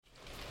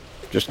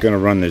Just going to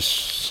run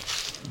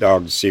this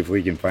dog to see if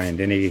we can find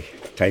any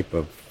type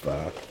of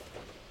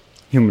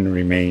human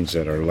remains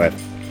that are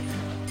left.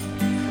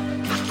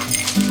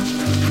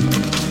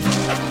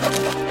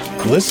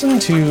 Listen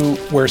to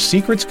Where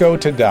Secrets Go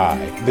to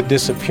Die, The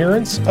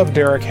Disappearance of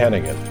Derek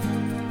Hennigan.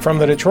 From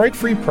the Detroit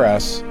Free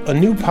Press, a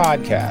new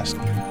podcast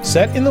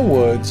set in the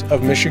woods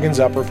of Michigan's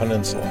Upper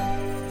Peninsula.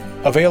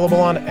 Available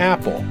on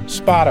Apple,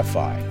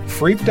 Spotify,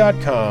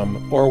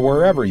 Freep.com, or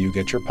wherever you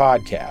get your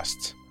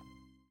podcasts.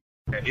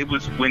 It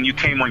was when you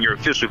came on your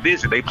official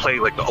visit, they played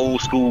like the old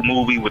school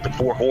movie with the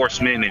Four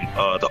Horsemen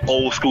and the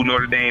old school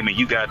Notre Dame, and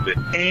you got the,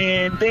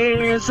 and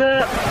there's a...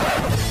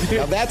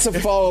 Now that's a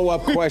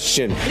follow-up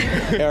question,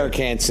 Eric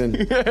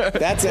Hansen.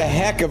 That's a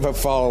heck of a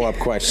follow-up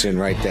question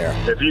right there.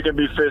 If you can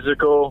be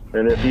physical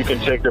and if you can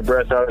take the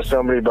breath out of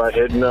somebody by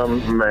hitting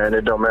them, man,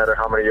 it don't matter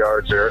how many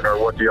yards or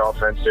what the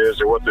offense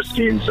is or what the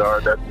schemes are,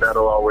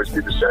 that'll always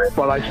be the same.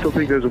 But I still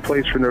think there's a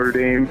place for Notre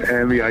Dame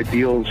and the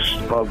ideals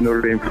of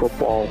Notre Dame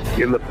football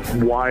in the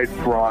wide,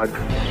 broad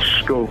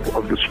scope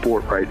of the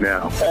sport right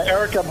now.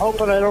 Eric, I'm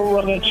hoping I don't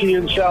run into you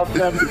in South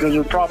Bend because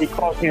it'll probably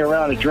cost me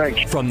around a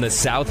drink. From the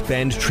South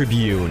Bend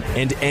Tribune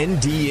and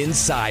ND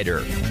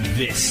Insider,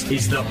 this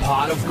is the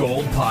Pot of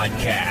Gold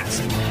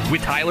Podcast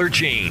with Tyler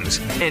James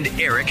and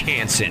Eric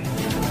Hansen.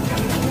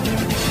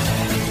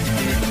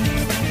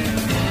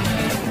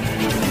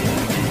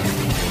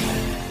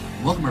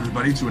 Welcome,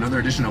 everybody, to another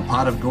edition of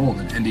Pot of Gold,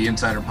 an ND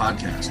Insider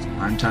podcast.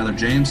 I'm Tyler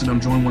James, and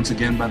I'm joined once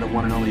again by the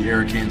one and only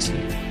Eric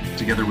Hansen.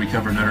 Together, we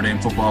cover Notre Dame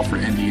football for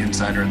ND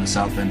Insider and the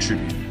South Bend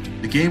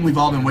Tribune. The game we've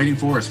all been waiting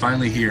for is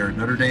finally here.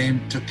 Notre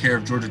Dame took care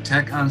of Georgia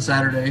Tech on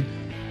Saturday,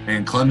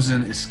 and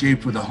Clemson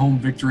escaped with a home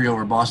victory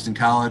over Boston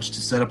College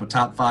to set up a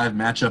top 5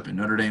 matchup at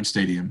Notre Dame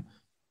Stadium.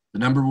 The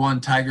number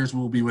 1 Tigers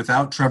will be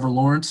without Trevor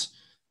Lawrence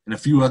and a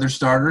few other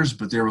starters,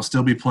 but there will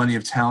still be plenty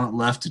of talent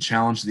left to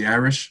challenge the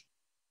Irish.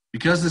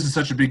 Because this is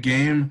such a big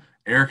game,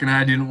 Eric and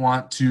I didn't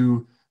want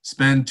to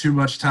spend too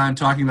much time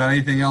talking about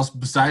anything else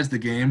besides the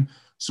game,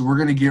 so we're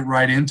going to get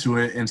right into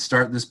it and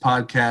start this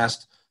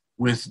podcast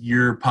with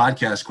your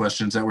podcast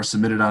questions that were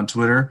submitted on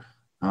Twitter.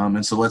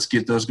 And so let's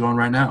get those going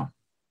right now.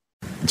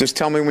 Just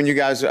tell me when you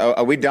guys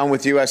are we done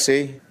with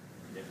USC?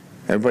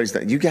 Everybody's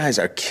done. You guys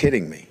are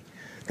kidding me.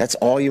 That's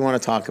all you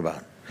want to talk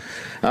about.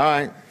 All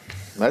right,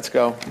 let's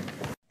go.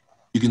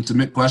 You can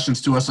submit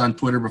questions to us on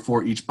Twitter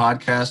before each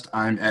podcast.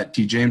 I'm at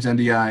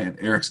TJamesNDI and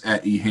Eric's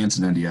at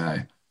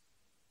EHansenNDI.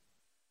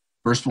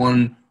 First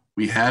one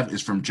we have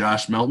is from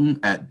Josh Melton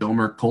at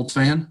Domer Colts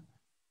fan.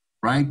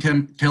 Brian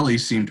Kelly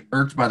seemed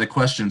irked by the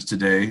questions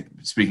today,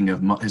 speaking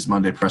of his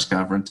Monday press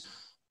conference.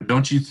 But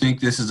don't you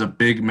think this is a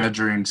big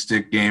measuring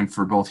stick game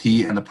for both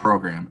he and the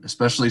program,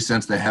 especially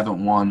since they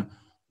haven't won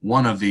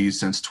one of these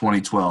since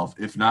 2012?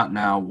 If not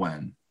now,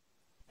 when?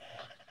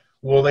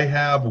 Well, they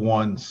have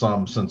won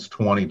some since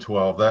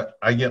 2012. That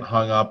I get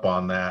hung up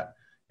on that.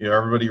 You know,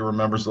 everybody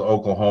remembers the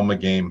Oklahoma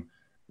game.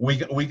 We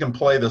can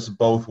play this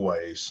both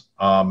ways.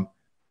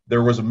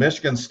 There was a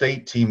Michigan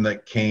State team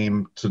that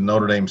came to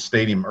Notre Dame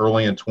Stadium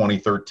early in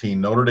 2013.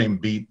 Notre Dame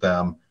beat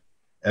them,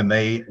 and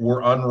they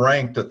were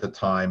unranked at the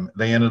time.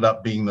 They ended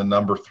up being the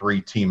number 3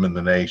 team in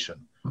the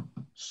nation.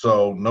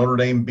 So Notre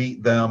Dame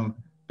beat them.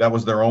 That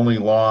was their only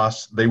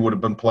loss. They would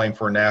have been playing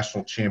for a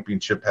national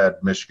championship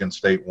had Michigan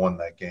State won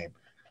that game.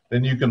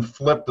 Then you can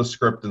flip the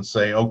script and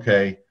say,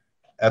 okay,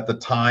 at the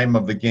time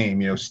of the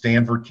game, you know,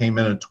 Stanford came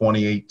in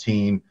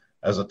 2018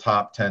 as a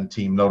top 10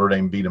 team. Notre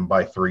Dame beat them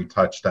by 3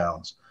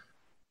 touchdowns.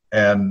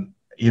 And,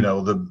 you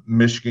know, the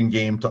Michigan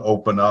game to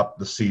open up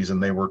the season,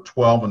 they were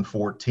 12 and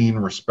 14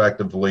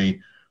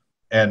 respectively.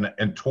 And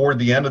toward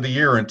the end of the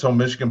year, until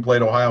Michigan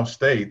played Ohio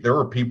State, there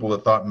were people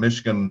that thought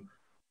Michigan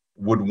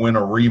would win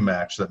a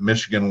rematch, that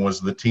Michigan was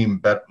the team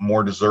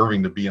more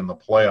deserving to be in the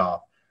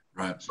playoff.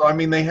 Right. So, I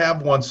mean, they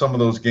have won some of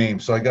those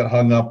games. So I got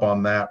hung up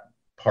on that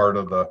part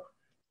of the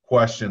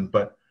question.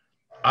 But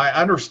I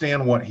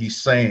understand what he's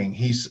saying.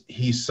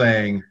 He's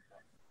saying,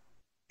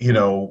 you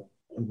know,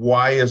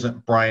 why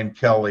isn't Brian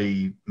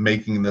Kelly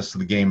making this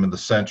the game of the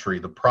century?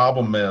 The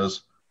problem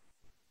is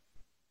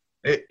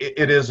it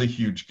is a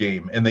huge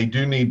game, and they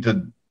do need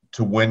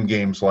to win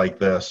games like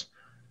this.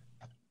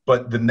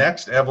 But the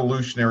next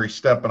evolutionary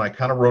step, and I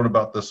kind of wrote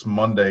about this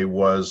Monday,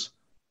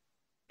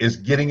 is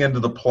getting into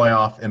the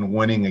playoff and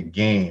winning a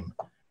game.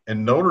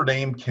 And Notre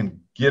Dame can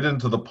get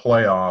into the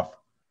playoff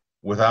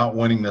without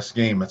winning this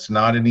game. It's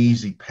not an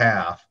easy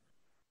path,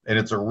 and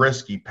it's a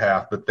risky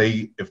path. But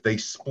if they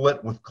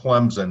split with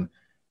Clemson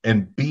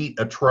and beat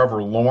a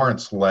Trevor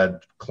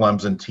Lawrence-led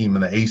Clemson team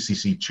in the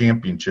ACC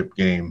championship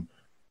game,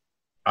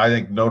 I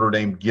think Notre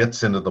Dame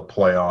gets into the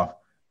playoff.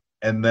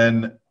 And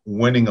then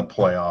winning a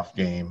playoff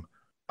game,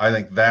 I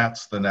think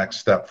that's the next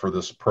step for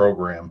this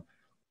program.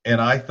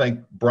 And I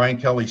think Brian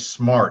Kelly's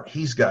smart.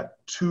 He's got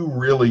 2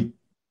 really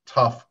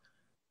tough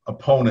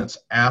opponents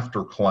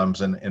after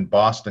Clemson in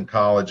Boston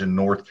College and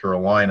North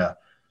Carolina.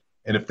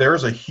 And if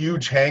there's a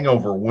huge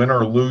hangover, win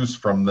or lose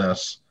from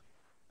this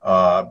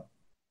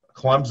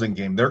Clemson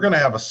game, they're going to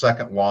have a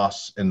second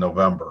loss in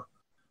November.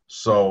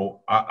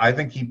 So I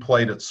think he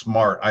played it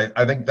smart.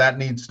 I think that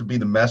needs to be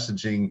the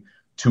messaging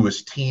to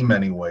his team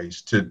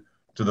anyways. To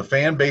the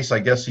fan base, I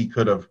guess he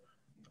could have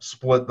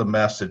split the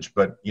message,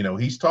 but, you know,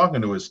 he's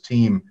talking to his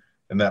team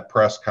in that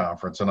press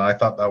conference, and I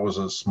thought that was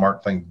a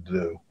smart thing to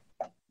do.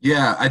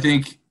 Yeah, I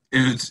think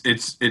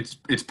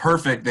it's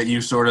perfect that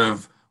you sort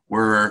of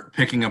were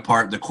picking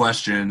apart the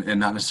question and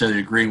not necessarily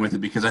agreeing with it,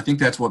 because I think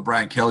that's what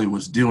Brian Kelly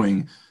was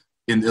doing,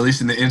 at least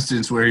in the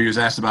instance where he was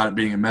asked about it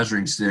being a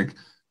measuring stick.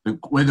 The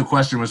way the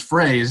question was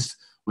phrased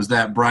was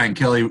that Brian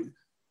Kelly,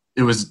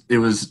 it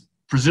was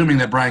presuming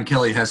that Brian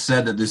Kelly has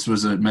said that this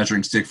was a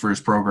measuring stick for his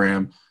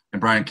program,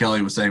 and Brian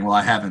Kelly was saying, well,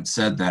 I haven't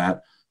said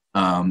that.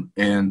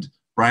 And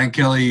Brian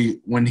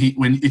Kelly,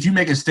 if you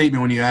make a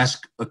statement, when you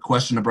ask a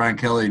question to Brian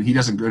Kelly and he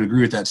doesn't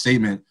agree with that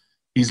statement,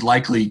 he's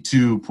likely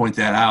to point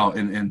that out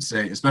and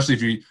say, especially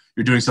if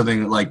you're doing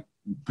something like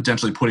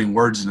potentially putting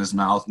words in his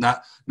mouth.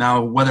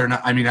 Now, whether or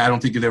not, I mean, I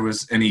don't think there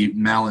was any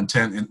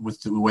malintent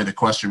with the way the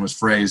question was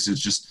phrased.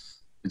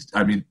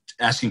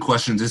 Asking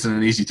questions isn't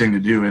an easy thing to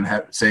do,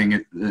 and saying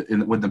it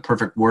with the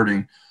perfect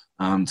wording,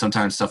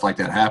 sometimes stuff like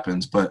that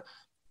happens. But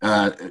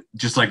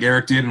just like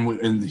Eric did,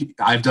 and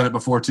I've done it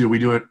before too, we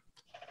do it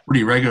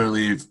pretty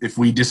regularly. If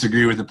we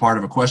disagree with a part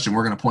of a question,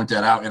 we're going to point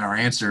that out in our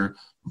answer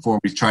before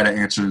we try to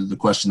answer the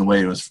question the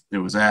way it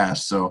was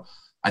asked. So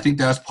I think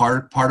that's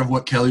part of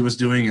what Kelly was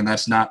doing, and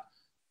that's not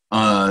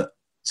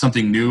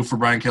something new for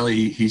Brian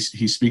Kelly. He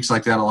speaks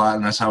like that a lot,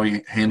 and that's how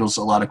he handles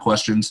a lot of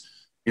questions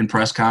in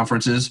press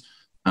conferences.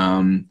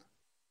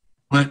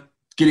 But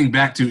getting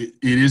back to it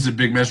is a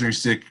big measuring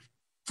stick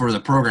for the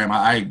program.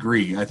 I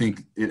agree. I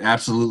think it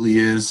absolutely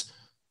is.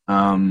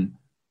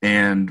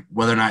 And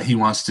whether or not he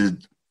wants to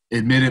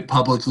admit it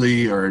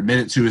publicly or admit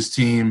it to his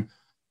team,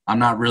 I'm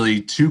not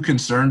really too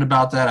concerned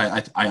about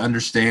that. I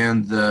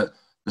understand the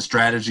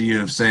strategy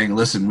of saying,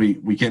 listen,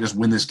 we can't just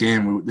win this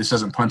game. This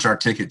doesn't punch our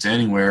ticket to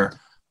anywhere.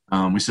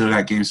 We still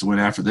got games to win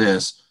after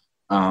this.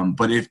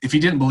 But if he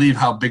didn't believe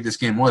how big this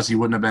game was, he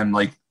wouldn't have been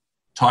like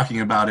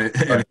talking about it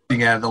and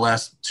hitting at it the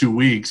last 2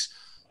 weeks.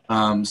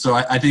 So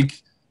I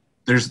think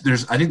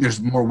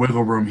there's more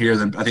wiggle room here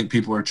than I think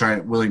people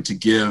are willing to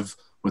give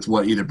with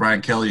what either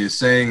Brian Kelly is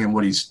saying and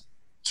what he's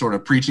sort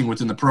of preaching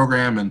within the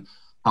program, and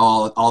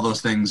how all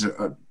those things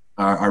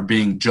are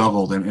being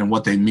juggled and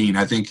what they mean.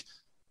 I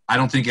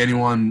don't think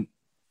anyone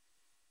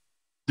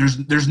 –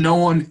 there's no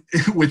one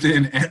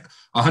within a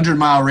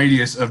 100-mile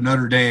radius of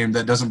Notre Dame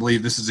that doesn't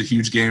believe this is a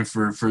huge game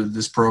for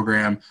this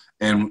program,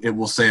 and it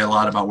will say a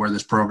lot about where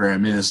this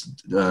program is,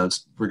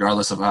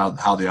 regardless of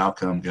how the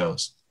outcome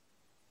goes.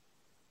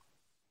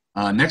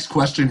 Next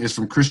question is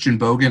from Christian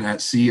Bogan at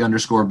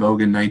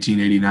C_Bogan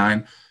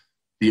 1989.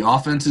 The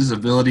offense's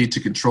ability to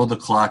control the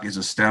clock is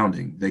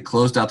astounding. They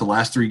closed out the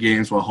last 3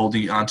 games while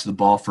holding onto the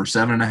ball for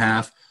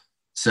 7.5,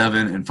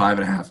 7, and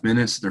 5.5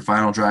 minutes. Their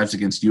final drives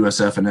against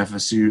USF and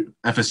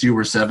FSU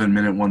were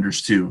 7-minute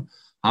wonders too.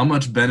 How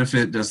much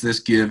benefit does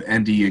this give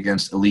ND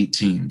against elite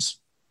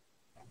teams?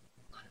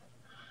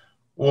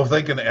 Well, if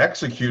they can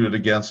execute it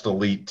against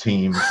elite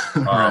teams,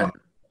 Right.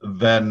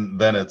 then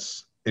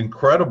it's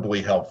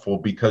incredibly helpful,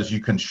 because you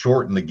can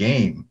shorten the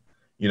game.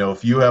 You know,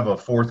 if you have a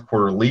fourth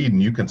quarter lead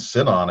and you can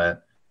sit on it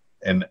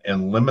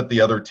and limit the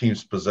other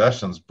team's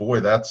possessions, boy,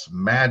 that's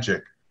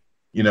magic.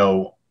 You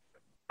know,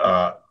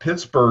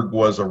 Pittsburgh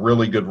was a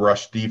really good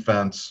rush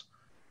defense.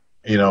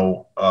 You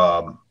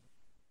know,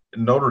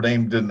 Notre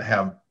Dame didn't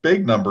have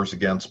big numbers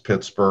against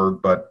Pittsburgh,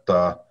 but,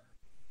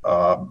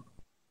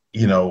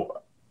 you know,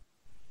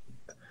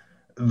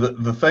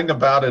 the thing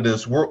about it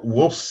is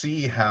we'll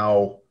see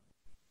how,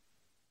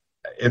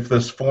 if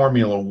this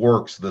formula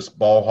works, this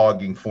ball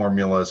hogging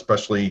formula,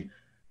 especially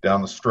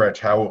down the stretch,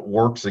 how it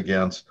works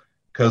against,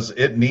 because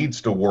it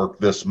needs to work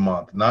this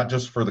month, not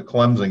just for the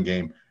Clemson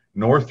game.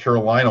 North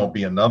Carolina will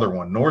be another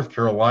one. North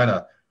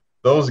Carolina,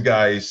 those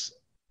guys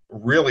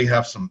really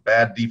have some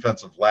bad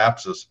defensive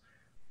lapses,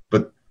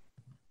 but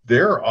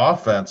their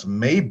offense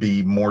may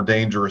be more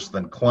dangerous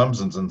than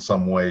Clemson's in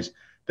some ways.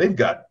 They've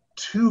got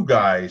 2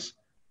 guys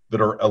that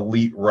are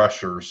elite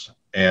rushers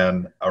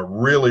and a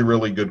really,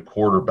 really good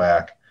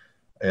quarterback,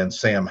 and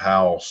Sam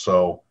Howell.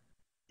 So,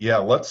 yeah,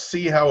 let's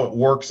see how it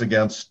works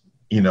against,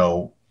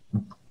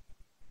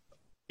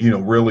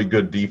 really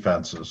good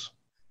defenses.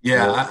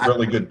 Yeah,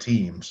 really good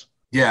teams.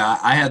 Yeah,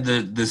 I had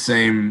the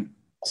same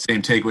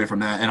takeaway from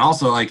that. And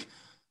also, like,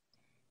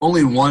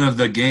 only one of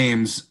the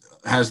games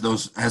has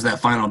that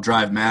final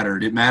drive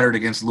mattered. It mattered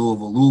against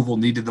Louisville. Louisville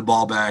needed the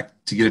ball back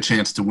to get a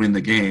chance to win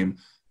the game.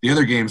 The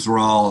other games were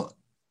all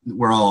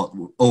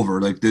over.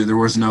 Like, there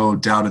was no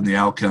doubt in the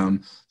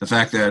outcome. The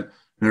fact that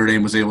Notre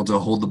Dame was able to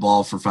hold the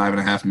ball for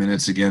 5.5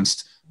 minutes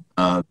against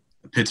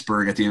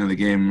Pittsburgh at the end of the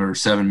game, or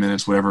 7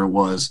 minutes, whatever it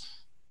was,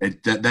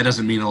 that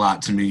doesn't mean a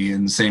lot to me.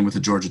 And same with the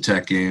Georgia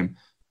Tech game.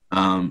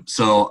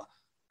 So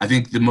I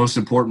think the most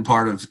important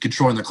part of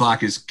controlling the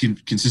clock is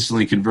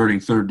consistently converting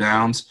third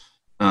downs.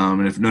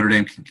 And if Notre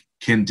Dame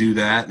can do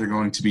that, they're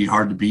going to be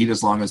hard to beat,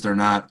 as long as they're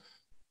not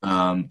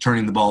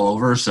turning the ball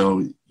over.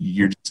 So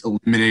you're just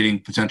eliminating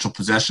potential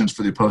possessions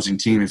for the opposing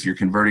team if you're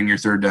converting your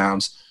third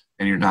downs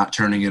and you're not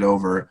turning it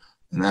over,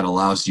 and that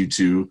allows you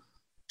to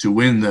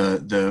win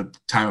the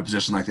time of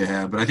possession like they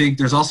have. But I think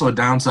there's also a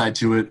downside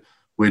to it,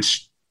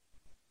 which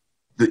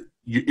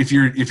if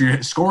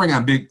you're scoring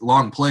on big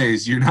long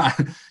plays, you're not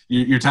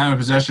your time of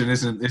possession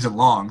isn't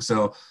long.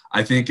 So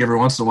I think every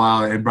once in a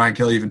while, and Brian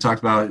Kelly even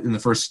talked about it in the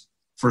first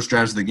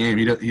drives of the game,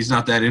 he's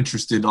not that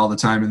interested all the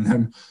time in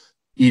them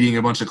eating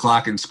a bunch of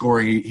clock and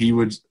scoring. He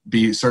would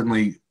be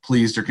certainly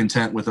pleased or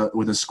content with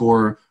a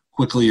score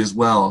quickly as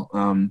well.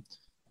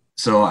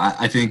 So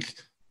I think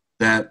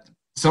that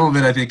some of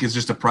it, I think, is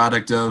just a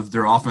product of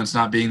their offense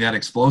not being that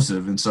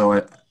explosive. And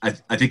so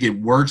I think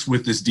it works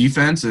with this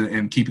defense,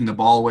 and keeping the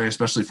ball away,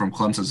 especially from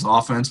Clemson's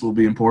offense, will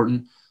be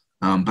important.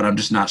 But I'm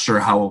just not sure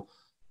how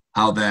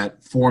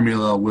that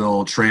formula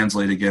will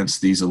translate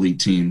against these elite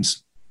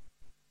teams.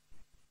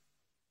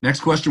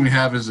 Next question we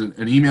have is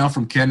an email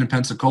from Ken in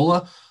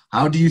Pensacola.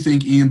 How do you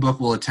think Ian Book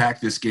will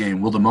attack this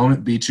game? Will the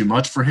moment be too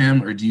much for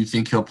him, or do you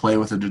think he'll play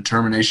with a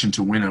determination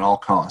to win at all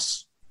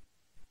costs?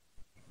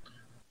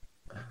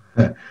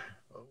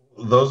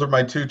 Those are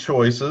my two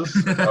choices.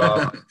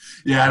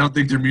 Yeah, I don't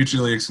think they're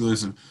mutually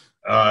exclusive.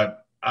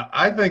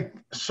 I think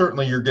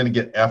certainly you're going to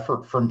get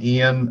effort from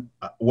Ian.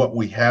 What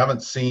we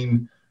haven't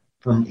seen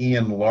from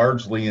Ian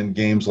largely in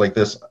games like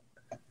this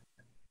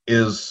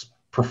is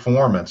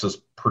performance, is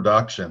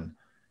production.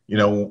 You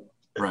know,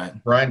 right.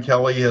 Brian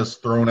Kelly has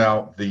thrown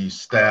out the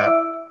stat,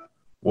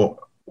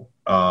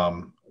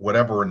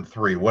 whatever in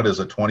 3. What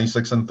is it,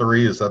 26 and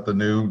 3? Is that the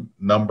new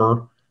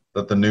number,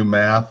 the new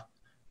math?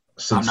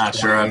 I'm not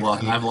sure. I've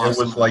lost.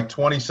 It was like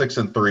 26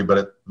 and 3,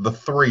 but the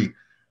 3.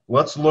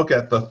 Let's look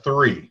at the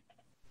 3.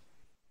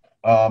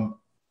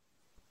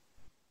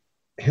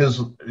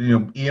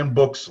 Ian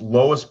Book's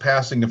lowest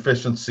passing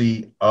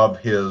efficiency of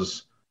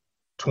his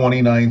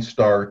 29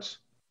 starts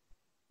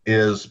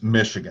is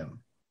Michigan.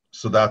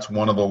 So that's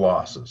one of the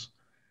losses.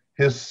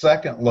 His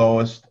second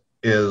lowest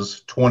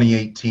is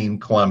 2018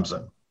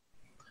 Clemson.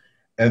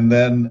 And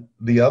then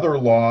the other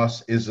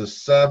loss is his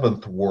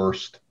 7th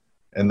worst,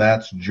 and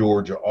that's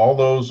Georgia. All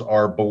those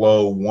are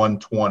below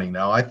 120.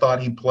 Now, I thought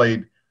he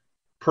played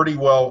pretty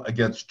well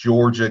against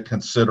Georgia,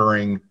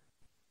 considering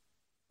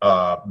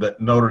that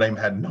Notre Dame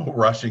had no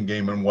rushing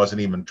game and wasn't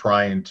even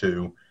trying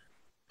to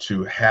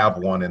have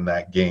one in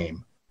that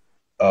game.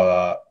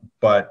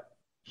 But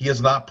he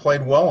has not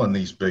played well in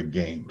these big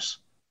games.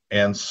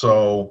 And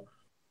so,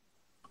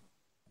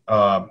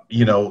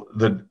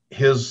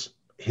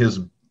 his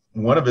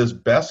one of his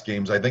best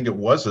games, I think it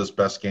was his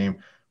best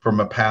game from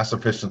a pass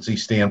efficiency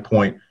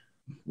standpoint,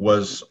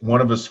 was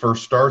one of his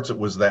first starts. It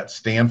was that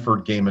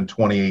Stanford game in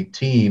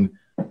 2018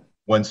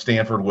 when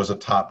Stanford was a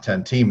top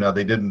 10 team. Now,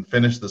 they didn't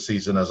finish the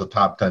season as a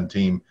top 10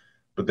 team,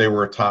 but they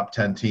were a top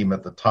 10 team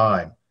at the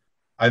time.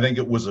 I think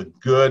it was a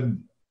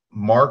good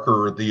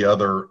marker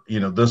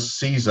this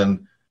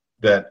season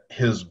that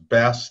his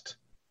best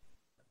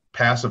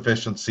pass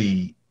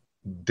efficiency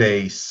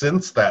day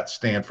since that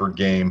Stanford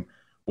game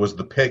was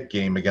the Pitt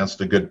game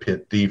against a good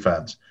Pitt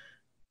defense.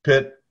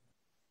 Pitt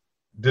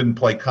didn't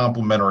play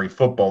complementary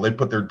football. They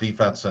put their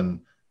defense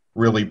in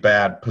really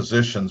bad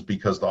positions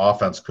because the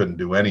offense couldn't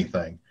do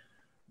anything.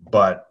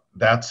 But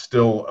that's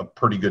still a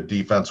pretty good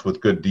defense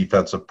with good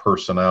defensive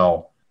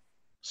personnel.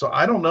 So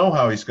I don't know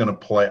how he's going to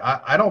play.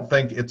 I don't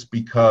think it's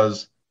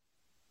because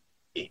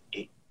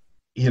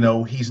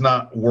he's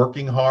not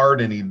working hard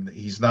and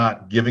he's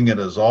not giving it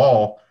his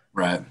all.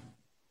 Right.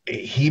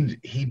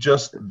 He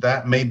just,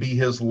 that may be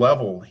his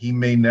level. He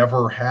may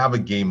never have a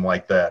game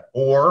like that.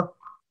 Or,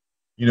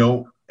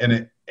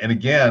 and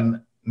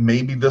again,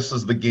 maybe this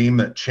is the game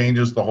that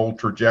changes the whole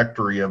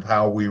trajectory of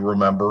how we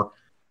remember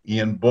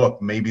Ian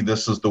Book. Maybe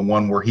this is the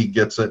one where he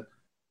gets it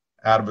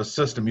out of his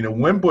system.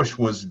 Wimbush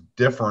was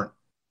different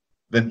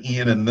than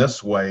Ian in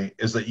this way,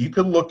 is that you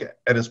could look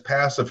at his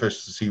pass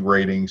efficiency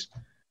ratings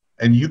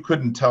and you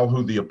couldn't tell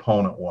who the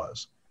opponent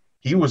was.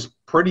 He was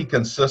pretty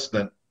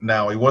consistent.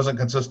 Now, he wasn't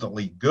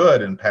consistently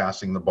good in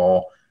passing the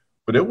ball,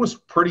 but it was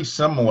pretty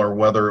similar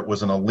whether it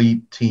was an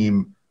elite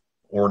team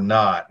or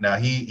not. Now,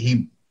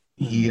 he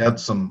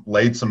had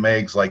laid some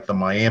eggs like the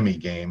Miami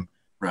game.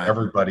 Right.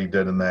 Everybody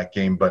did in that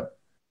game. But,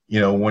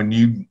 when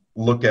you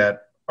look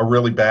at a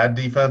really bad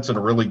defense and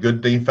a really good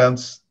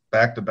defense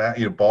back-to-back,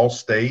 Ball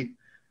State,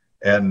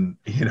 and,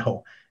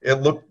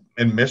 it looked –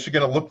 in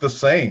Michigan, it looked the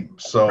same.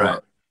 So, right.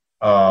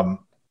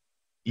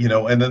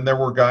 And then there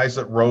were guys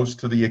that rose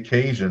to the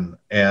occasion.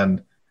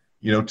 And,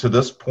 to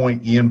this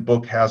point, Ian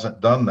Book hasn't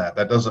done that.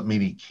 That doesn't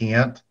mean he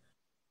can't,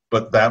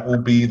 but that will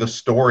be the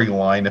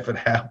storyline if it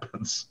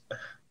happens.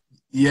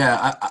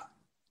 Yeah,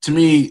 to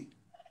me,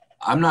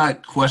 I'm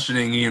not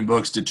questioning Ian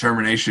Book's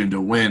determination to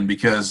win,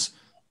 because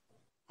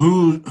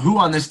who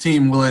on this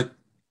team will it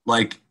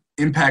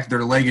impact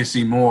their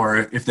legacy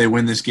more if they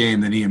win this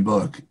game than Ian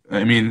Book?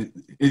 I mean,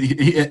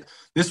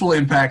 this will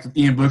impact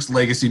Ian Book's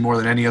legacy more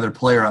than any other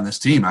player on this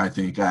team, I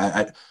think.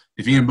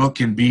 If Ian Book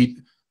can beat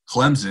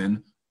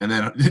Clemson, and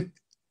then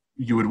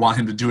you would want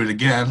him to do it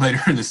again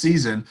later in the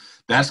season,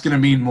 that's going to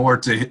mean more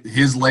to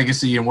his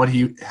legacy and what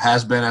he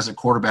has been as a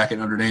quarterback at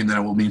Notre Dame than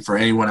it will mean for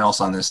anyone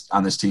else on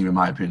this team, in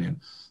my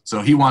opinion.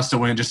 So he wants to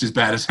win just as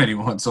bad as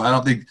anyone. So I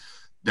don't think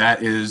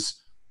that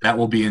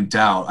will be in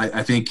doubt.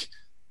 I think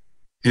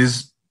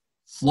his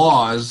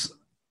flaws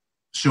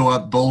show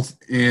up both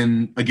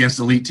against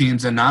elite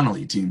teams and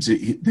non-elite teams.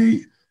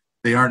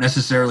 They aren't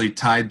necessarily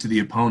tied to the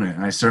opponent.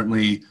 And I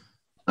certainly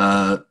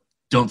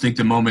don't think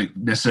the moment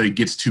necessarily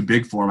gets too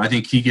big for him. I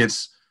think he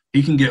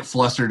can get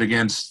flustered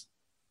against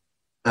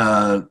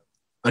a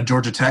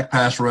Georgia Tech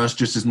pass rush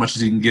just as much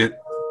as he can get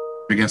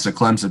against a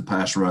Clemson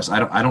pass rush.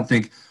 I don't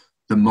think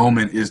the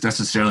moment is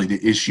necessarily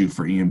the issue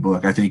for Ian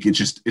Book. I think it's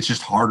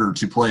just harder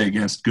to play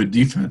against good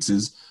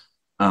defenses,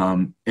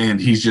 and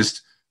he's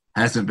just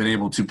hasn't been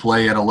able to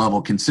play at a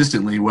level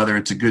consistently, whether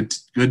it's a good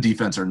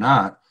defense or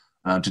not,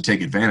 to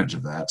take advantage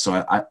of that.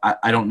 So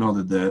I don't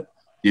know that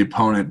the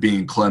opponent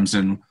being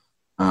Clemson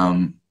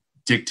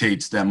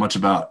dictates that much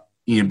about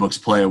Ian Book's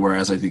play,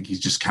 whereas I think he's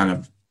just kind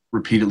of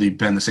repeatedly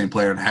been the same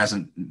player and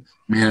hasn't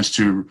managed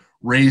to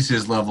raise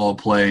his level of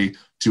play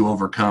to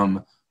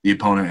overcome the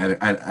opponent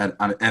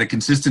at a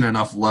consistent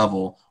enough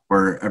level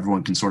where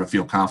everyone can sort of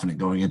feel confident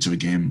going into a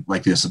game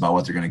like this about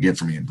what they're going to get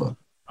from Ian Book.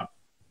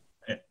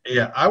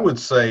 Yeah, I would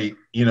say,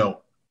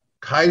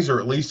 Kizer,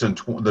 at least in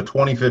the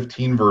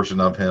 2015 version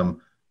of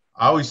him,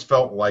 I always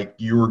felt like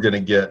you were going to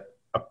get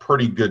a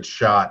pretty good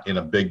shot in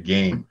a big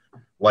game.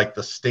 Like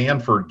the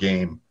Stanford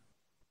game,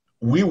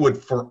 we would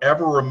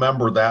forever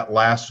remember that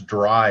last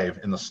drive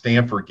in the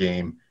Stanford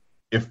game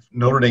if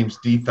Notre Dame's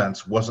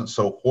defense wasn't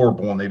so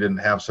horrible and they didn't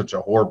have such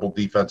a horrible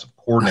defensive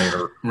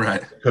coordinator.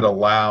 Right. Could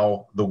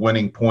allow the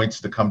winning points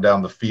to come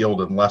down the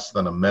field in less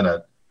than a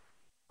minute.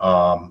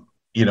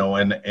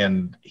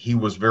 And he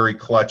was very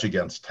clutch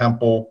against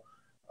Temple,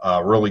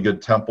 really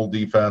good Temple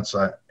defense.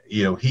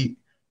 He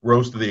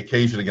rose to the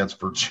occasion against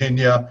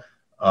Virginia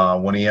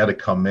when he had to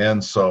come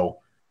in. So,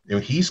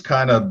 he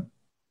kind of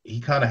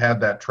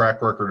had that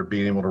track record of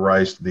being able to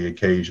rise to the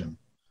occasion.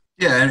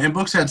 Yeah, and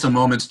Book's had some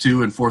moments,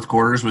 too, in fourth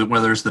quarters,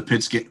 whether it's the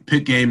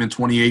Pitt game in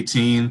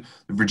 2018,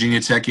 the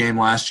Virginia Tech game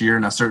last year.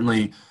 Now,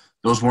 certainly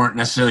those weren't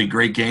necessarily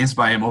great games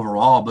by him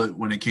overall, but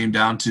when it came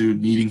down to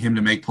needing him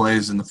to make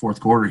plays in the fourth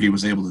quarter, he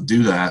was able to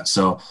do that.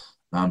 So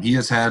he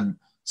has had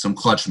some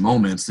clutch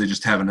moments. They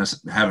just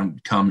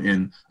haven't come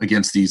in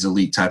against these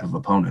elite type of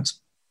opponents.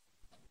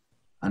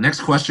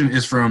 Next question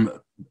is from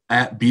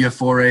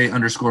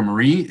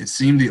 @Biafore_Marie. It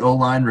seemed the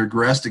O-line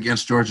regressed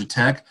against Georgia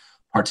Tech,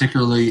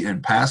 particularly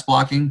in pass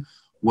blocking.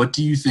 What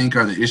do you think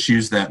are the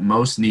issues that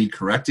most need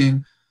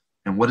correcting?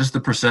 And what is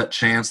the %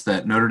 chance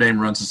that Notre Dame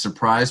runs a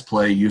surprise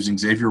play using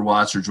Xavier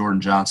Watts or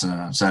Jordan Johnson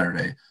on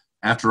Saturday?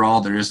 After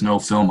all, there is no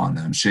film on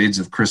them. Shades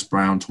of Chris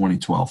Brown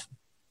 2012.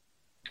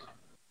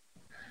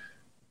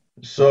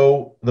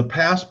 So the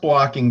pass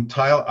blocking,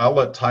 I'll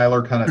let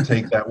Tyler kind of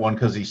take that one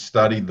because he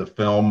studied the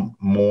film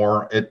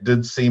more. It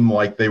did seem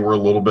like they were a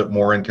little bit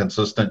more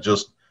inconsistent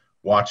just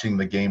watching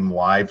the game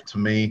live to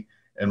me.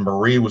 And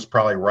Marie was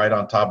probably right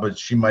on top of it.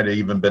 She might have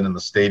even been in the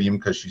stadium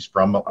because she's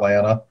from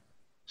Atlanta.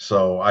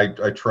 So I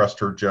trust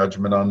her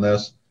judgment on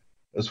this.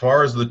 As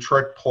far as the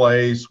trick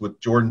plays with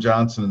Jordan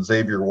Johnson and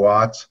Xavier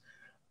Watts,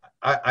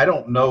 I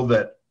don't know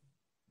that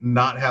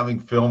not having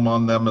film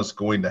on them is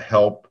going to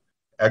help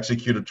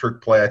execute a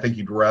trick play. I think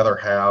you'd rather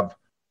have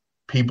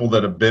people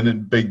that have been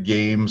in big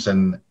games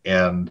and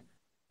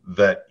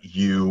that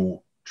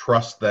you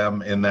trust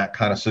them in that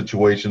kind of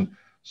situation.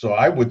 So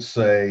I would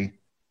say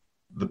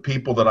the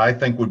people that I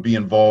think would be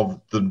involved,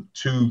 the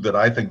two that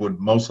I think would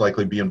most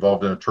likely be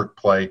involved in a trick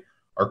play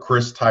are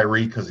Chris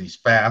Tyree because he's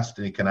fast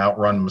and he can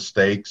outrun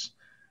mistakes,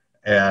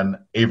 and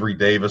Avery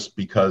Davis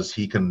because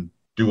he can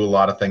do a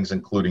lot of things,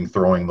 including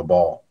throwing the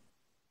ball.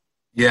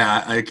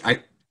 Yeah,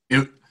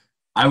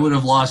 I would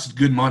have lost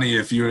good money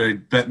if you would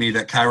have bet me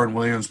that Kyron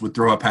Williams would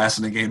throw a pass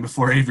in a game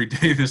before Avery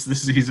Davis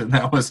this season.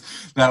 That was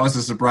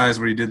a surprise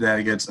when he did that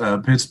against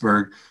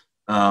Pittsburgh.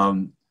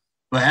 But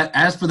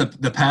as for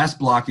the pass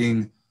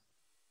blocking,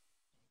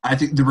 I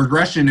think the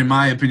regression, in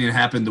my opinion,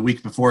 happened the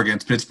week before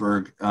against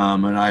Pittsburgh,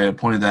 and I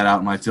pointed that out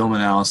in my film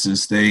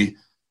analysis. They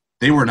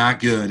were not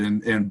good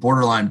and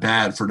borderline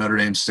bad for Notre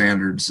Dame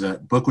standards.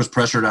 Book was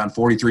pressured on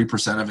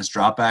 43% of his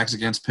dropbacks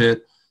against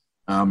Pitt,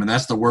 and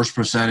that's the worst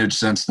percentage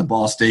since the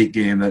Ball State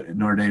game that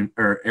Notre Dame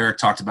or Eric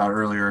talked about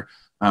earlier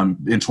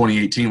in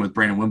 2018 with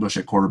Brandon Wimbush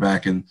at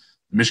quarterback. And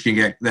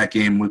Michigan that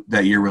game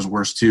that year was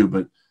worse too,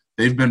 but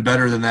they've been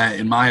better than that,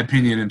 in my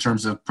opinion, in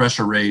terms of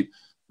pressure rate.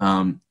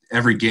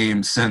 Every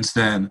game since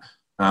then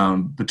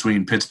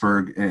between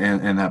Pittsburgh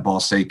and that Ball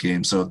State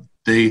game. So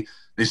they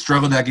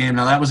struggled that game.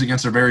 Now, that was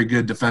against a very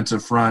good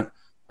defensive front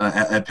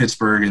at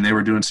Pittsburgh, and they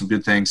were doing some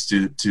good things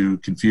to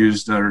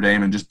confuse Notre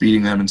Dame and just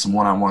beating them in some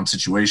one-on-one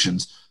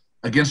situations.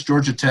 Against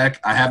Georgia Tech,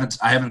 I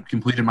haven't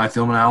completed my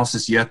film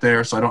analysis yet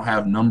there, so I don't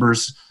have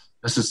numbers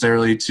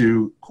necessarily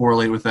to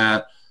correlate with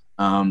that.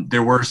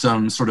 There were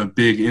some sort of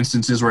big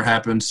instances where it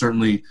happened.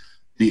 Certainly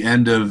the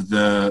end of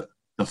the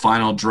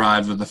final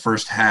drive of the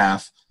first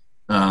half,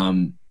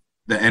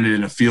 that ended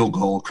in a field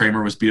goal.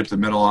 Kramer was beat up the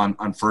middle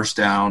on first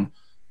down,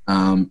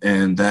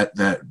 and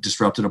that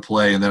disrupted a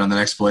play. And then on the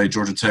next play,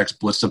 Georgia Tech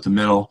blitzed up the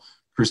middle.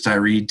 Chris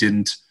Tyree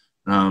didn't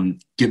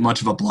get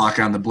much of a block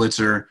on the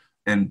blitzer,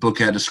 and Book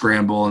had to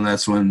scramble, and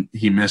that's when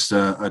he missed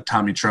a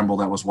Tommy Tremble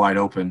that was wide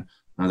open.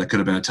 That could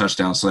have been a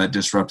touchdown, so that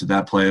disrupted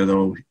that play,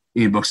 although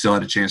Ian Book still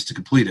had a chance to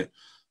complete it.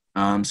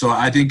 So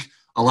I think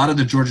a lot of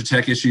the Georgia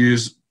Tech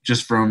issues,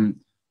 just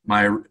from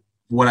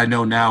what I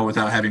know now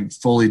without having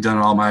fully done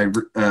all my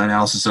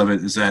analysis of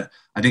it, is that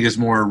I think it's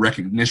more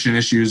recognition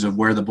issues of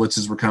where the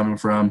blitzes were coming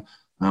from,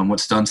 what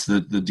stunts the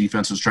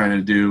defense was trying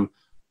to do,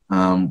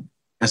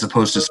 as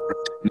opposed to sort of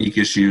technique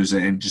issues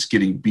and just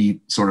getting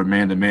beat sort of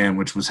man-to-man,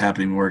 which was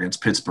happening more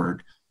against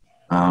Pittsburgh.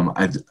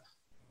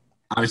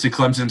 Obviously,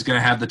 Clemson's going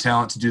to have the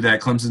talent to do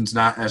that. Clemson's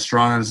not as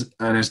strong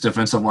in its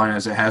defensive line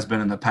as it has been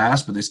in the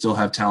past, but they still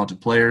have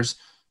talented players.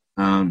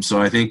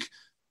 So I think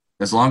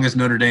as long as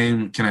Notre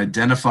Dame can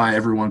identify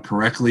everyone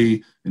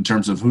correctly in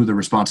terms of who the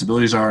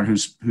responsibilities are and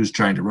who's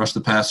trying to rush the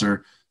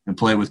passer and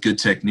play with good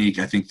technique,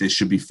 I think they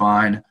should be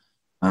fine.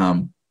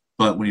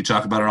 But when you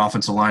talk about an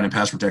offensive line and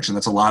pass protection,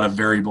 that's a lot of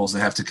variables that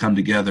have to come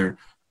together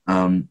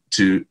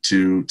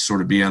to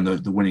sort of be on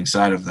the winning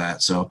side of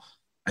that. So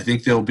I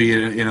think they'll be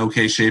in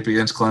okay shape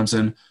against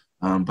Clemson,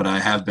 but I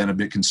have been a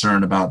bit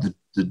concerned about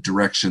the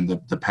direction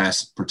the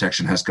pass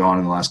protection has gone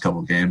in the last couple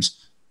of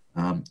games.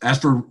 As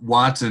for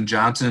Watts and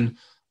Johnson,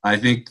 I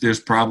think there's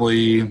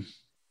probably,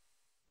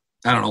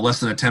 less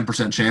than a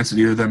 10% chance that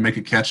either of them make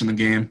a catch in the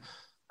game.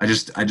 I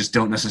just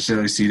don't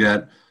necessarily see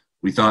that.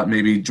 We thought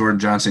maybe Jordan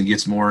Johnson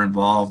gets more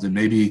involved, and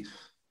maybe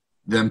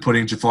them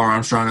putting Jafar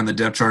Armstrong on the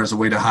depth chart is a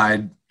way to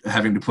hide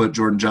having to put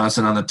Jordan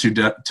Johnson on the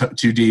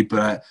too deep,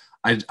 but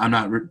I'm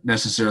not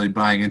necessarily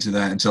buying into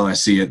that until I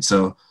see it.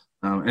 So,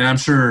 and I'm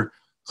sure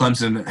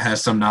Clemson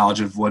has some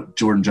knowledge of what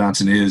Jordan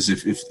Johnson is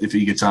if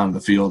he gets onto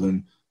the field,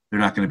 and they're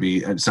not going to be.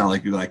 It's not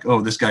like you're like,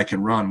 oh, this guy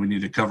can run, we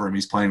need to cover him,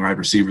 he's playing wide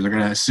receiver. They're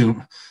going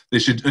to they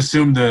should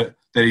assume that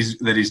he's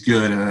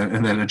good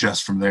and then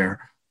adjust from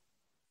there.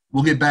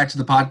 We'll get back to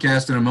the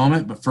podcast in a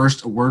moment, but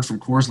first, a word from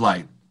Coors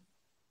Light.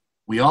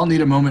 We all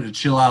need a moment to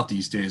chill out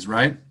these days,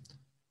 right?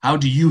 How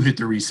do you hit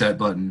the reset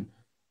button?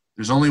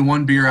 There's only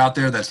one beer out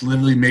there that's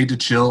literally made to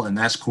chill, and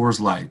that's Coors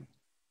Light.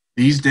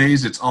 These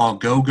days, it's all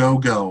go, go,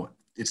 go.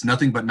 It's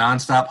nothing but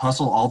nonstop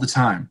hustle all the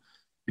time.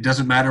 It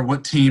doesn't matter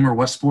what team or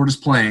what sport is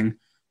playing.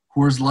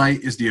 Coors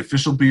Light is the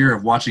official beer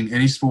of watching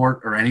any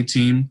sport or any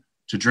team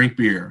to drink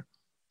beer.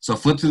 So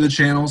flip through the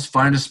channels,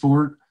 find a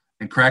sport,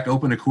 and crack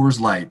open a Coors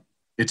Light.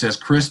 It's as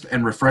crisp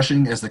and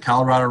refreshing as the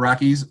Colorado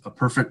Rockies, a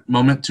perfect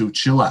moment to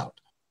chill out.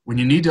 When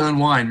you need to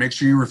unwind, make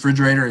sure your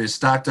refrigerator is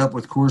stocked up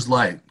with Coors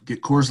Light.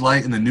 Get Coors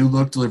Light in the new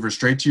look delivered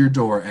straight to your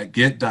door at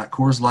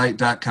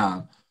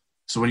get.coorslight.com.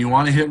 So when you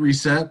want to hit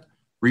reset,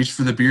 reach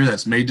for the beer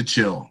that's made to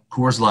chill.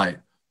 Coors Light.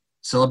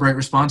 Celebrate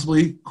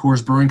responsibly.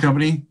 Coors Brewing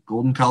Company,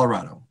 Golden,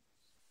 Colorado.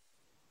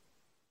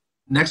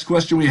 Next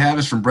question we have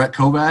is from Brett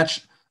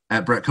Kovach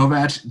at Brett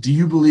Kovach. Do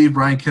you believe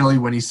Brian Kelly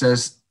when he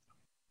says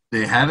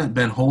they haven't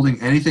been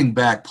holding anything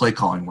back play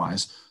calling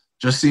wise?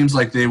 Just seems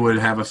like they would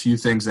have a few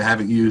things they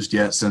haven't used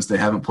yet since they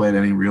haven't played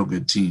any real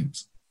good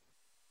teams.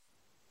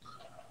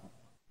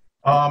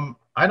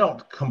 I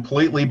don't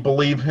completely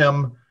believe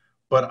him,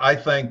 but I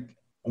think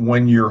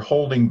when you're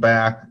holding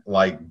back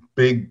like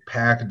big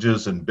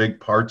packages and big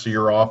parts of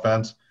your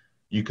offense,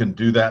 you can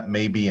do that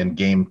maybe in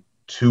game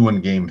 2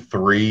 and game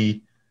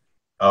 3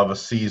 of a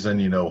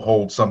season,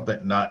 hold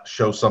something, not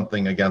show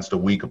something against a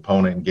weak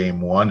opponent in game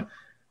 1.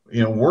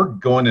 We're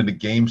going into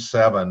game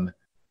 7,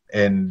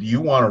 and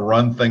you want to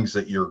run things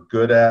that you're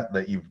good at,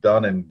 that you've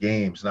done in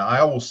games. Now,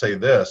 I will say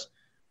this.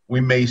 We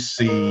may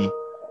see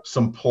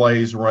some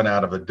plays run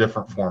out of a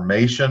different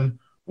formation.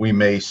 We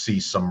may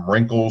see some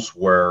wrinkles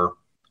where,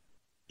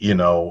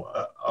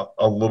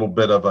 a little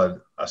bit of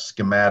a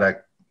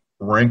schematic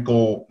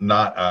wrinkle,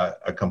 not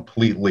a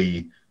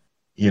completely,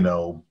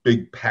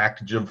 big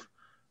package of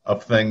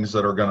things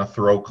that are going to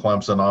throw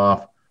Clemson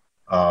off.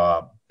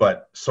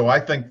 But so I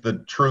think the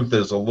truth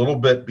is a little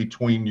bit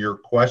between your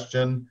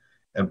question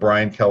and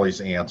Brian Kelly's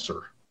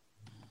answer.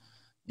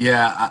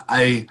 Yeah,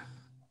 I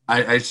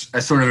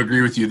sort of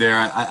agree with you there.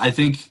 I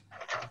think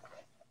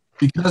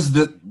because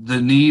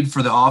the need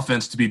for the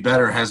offense to be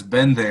better has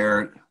been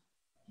there,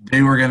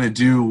 they were going to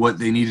do what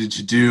they needed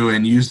to do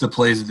and use the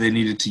plays that they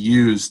needed to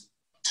use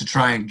to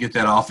try and get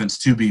that offense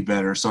to be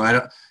better.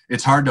 So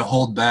it's hard to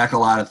hold back a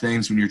lot of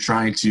things when you're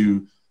trying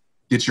to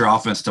get your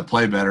offense to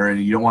play better,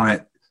 and you don't want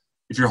to.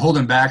 If you're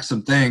holding back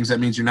some things, that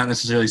means you're not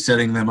necessarily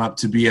setting them up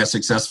to be as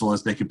successful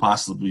as they could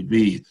possibly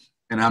be.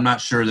 And I'm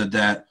not sure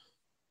that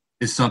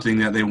is something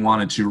that they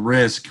wanted to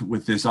risk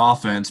with this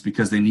offense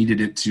because they needed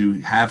it to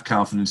have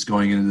confidence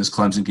going into this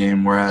Clemson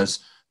game, whereas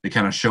they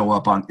kind of show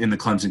up in the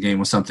Clemson game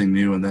with something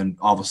new and then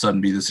all of a sudden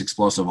be this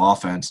explosive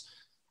offense.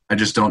 I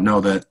just don't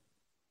know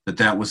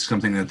that was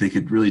something that they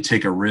could really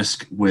take a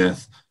risk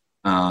with.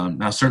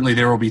 Now, certainly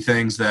there will be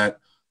things that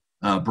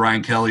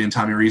Brian Kelly and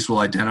Tommy Rees will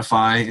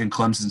identify in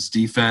Clemson's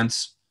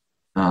defense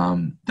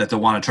that they'll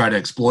want to try to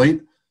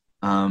exploit.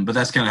 But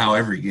that's kind of how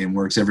every game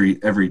works. Every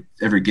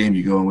game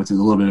you go in with is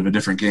a little bit of a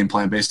different game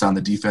plan based on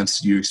the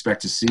defense you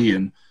expect to see.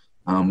 And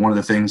one of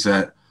the things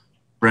that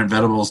Brent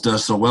Venables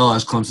does so well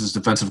as Clemson's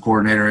defensive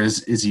coordinator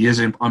is he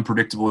is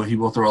unpredictable. He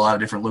will throw a lot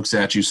of different looks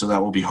at you, so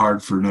that will be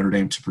hard for Notre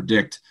Dame to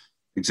predict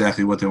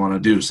exactly what they want to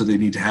do. So they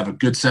need to have a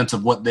good sense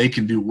of what they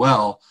can do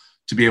well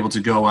to be able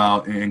to go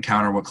out and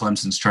counter what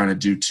Clemson's trying to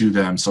do to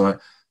them. So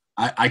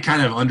I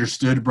kind of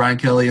understood Brian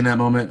Kelly in that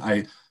moment.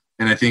 I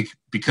think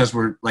because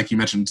we're, like you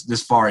mentioned,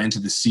 this far into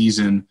the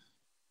season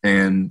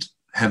and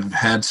have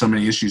had so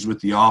many issues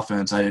with the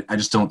offense, I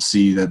just don't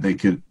see that they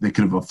could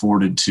have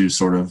afforded to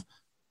sort of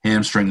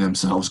hamstring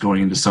themselves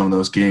going into some of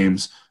those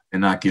games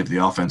and not give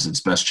the offense its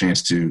best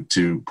chance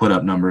to put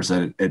up numbers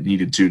that it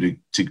needed to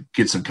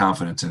get some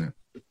confidence in it.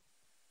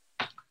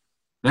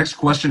 Next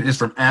question is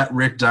from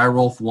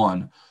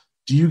 @RickDyrolf1.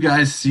 Do you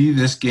guys see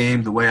this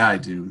game the way I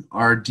do?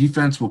 Our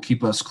defense will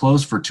keep us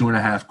close for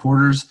 2.5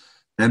 quarters.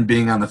 Then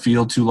being on the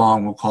field too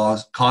long will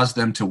cause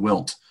them to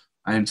wilt.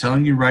 I am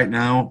telling you right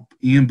now,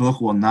 Ian Book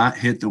will not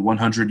hit the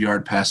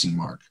 100-yard passing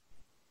mark.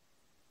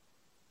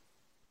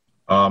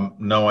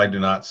 No, I do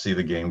not see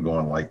the game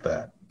going like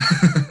that.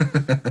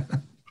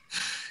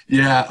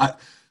 Yeah,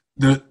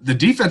 the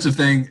defensive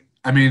thing,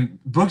 I mean,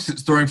 Book's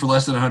throwing for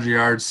less than 100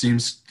 yards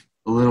seems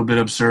a little bit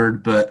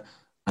absurd, but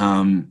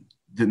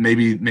that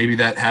maybe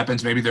that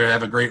happens. Maybe they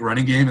have a great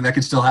running game, and that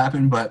could still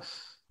happen. But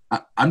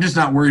I'm just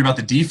not worried about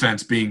the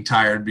defense being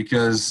tired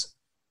because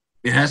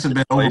it hasn't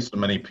been over so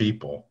many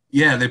people.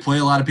 Yeah, they play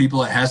a lot of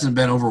people. It hasn't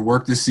been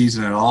overworked this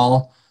season at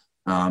all.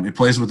 It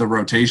plays with a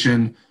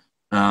rotation.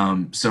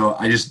 So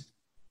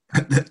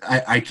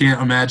I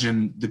can't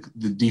imagine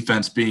the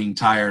defense being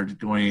tired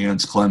going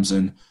against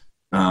Clemson.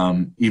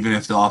 Even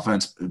if the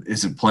offense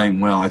isn't playing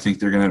well, I think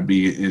they're going to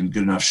be in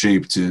good enough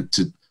shape to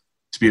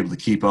be able to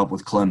keep up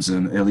with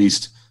Clemson, at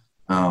least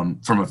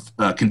from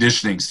a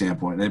conditioning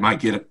standpoint. They might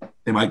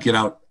get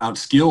out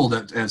skilled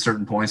at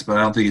certain points, but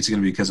I don't think it's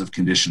going to be because of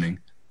conditioning.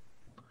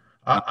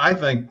 I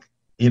think,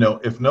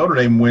 if Notre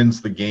Dame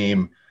wins the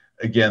game,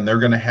 again, they're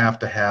going to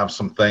have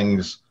some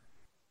things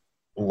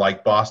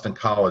like Boston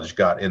College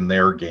got in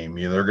their game.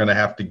 They're going to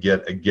have to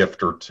get a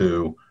gift or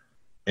two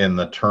in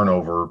the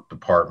turnover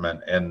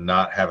department and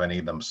not have any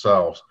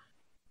themselves.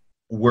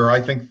 Where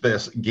I think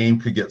this game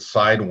could get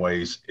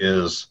sideways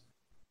is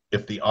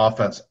if the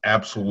offense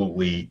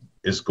absolutely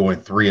is going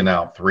 3 and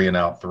out.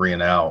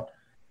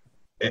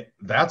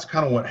 That's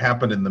kind of what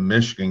happened in the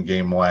Michigan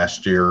game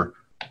last year.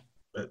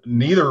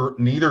 Neither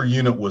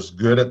unit was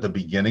good at the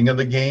beginning of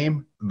the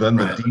game. Then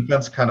the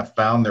defense kind of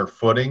found their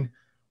footing,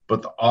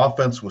 but the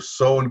offense was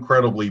so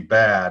incredibly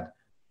bad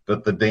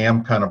that the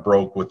dam kind of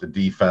broke with the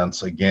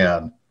defense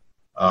again.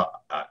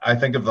 I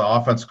think if the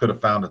offense could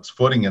have found its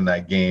footing in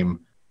that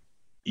game,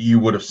 you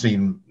would have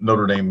seen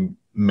Notre Dame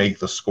make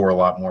the score a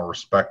lot more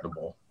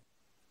respectable.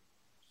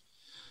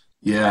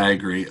 Yeah, I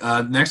agree.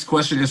 Next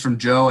question is from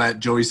Joe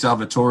 @Joey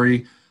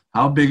Salvatore.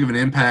 How big of an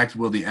impact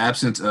will the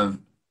absence of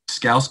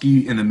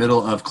Skowski in the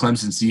middle of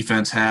Clemson's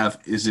defense have?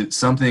 Is it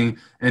something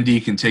ND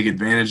can take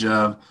advantage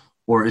of,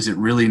 or is it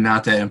really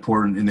not that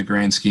important in the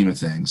grand scheme of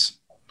things?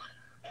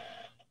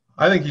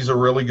 I think he's a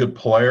really good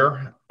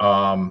player,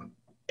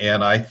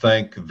 and I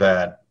think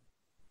that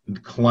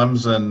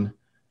Clemson,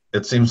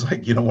 it seems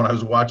like, when I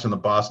was watching the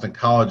Boston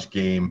College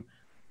game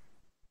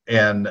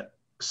and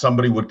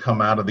somebody would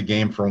come out of the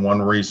game for one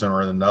reason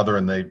or another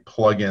and they'd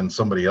plug in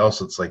somebody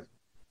else, it's like,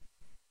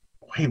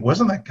 wait,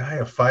 wasn't that guy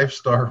a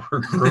 5-star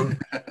recruit?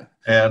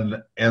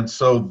 and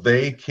so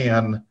they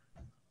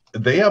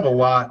have a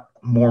lot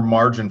more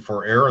margin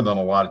for error than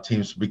a lot of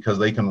teams because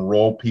they can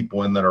roll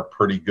people in that are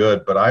pretty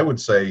good. But I would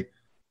say,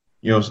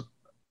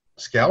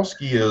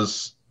 Skowski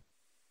is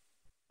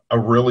a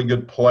really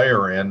good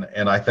player, and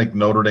I think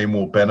Notre Dame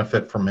will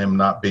benefit from him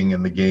not being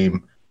in the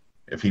game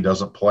if he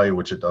doesn't play,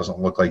 which it doesn't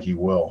look like he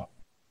will.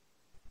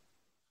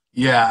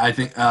 Yeah, I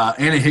think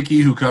Anna Hickey,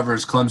 who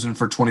covers Clemson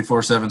for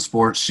 24/7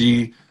 Sports,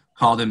 she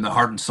called him the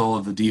heart and soul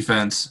of the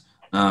defense.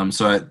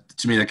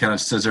 To me, that kind of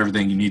says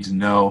everything you need to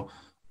know.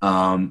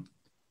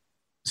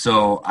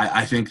 So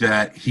I think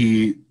that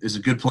he is a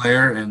good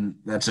player, and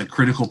that's a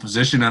critical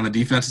position on the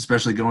defense,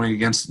 especially going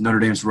against Notre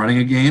Dame's running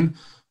a game.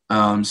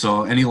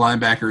 So any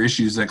linebacker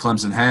issues that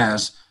Clemson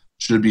has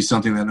should be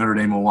something that Notre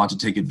Dame will want to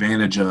take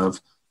advantage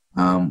of,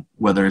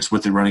 whether it's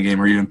with the running game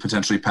or even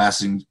potentially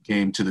passing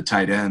game to the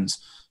tight ends.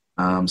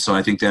 So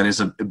I think that is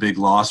a big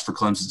loss for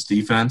Clemson's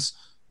defense.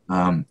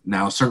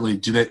 Now,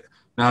 certainly,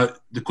 Now,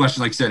 the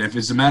question, like I said, if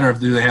it's a matter of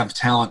do they have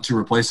talent to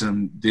replace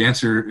him, the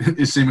answer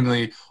is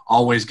seemingly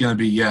always going to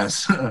be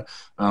yes.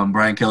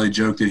 Brian Kelly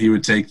joked that he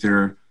would take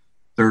their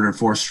third or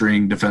fourth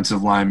string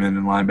defensive linemen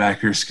and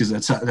linebackers because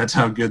that's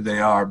how good they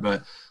are.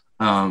 But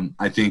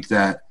I think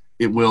that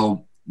it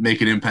will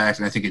make an impact,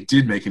 and I think it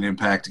did make an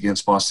impact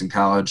against Boston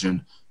College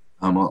and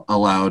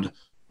allowed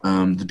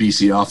the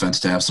BC offense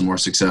to have some more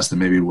success than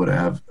maybe would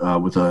have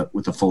with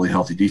a fully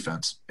healthy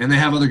defense. And they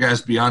have other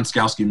guys beyond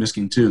Skowski and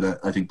Misking too that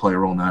I think play a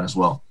role in that as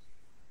well.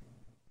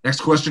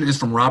 Next question is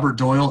from Robert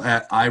Doyle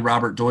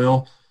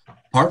 @iRobertDoyle.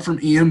 Apart from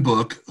Ian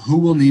Book, who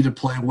will need to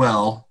play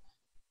well?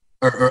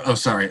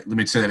 Let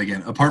me say that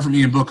again. Apart from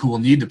Ian Book, who will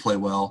need to play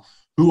well,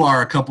 who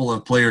are a couple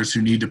of players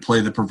who need to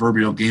play the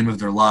proverbial game of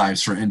their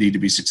lives for ND to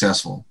be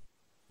successful?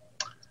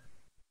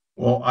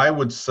 Well, I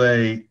would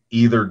say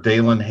either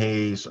Dalen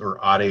Hayes or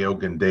Ade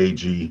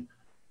Ogundeji,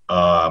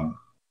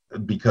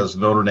 because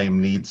Notre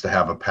Dame needs to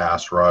have a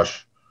pass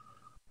rush.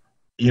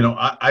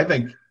 I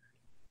think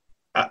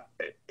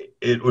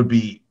it would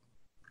be,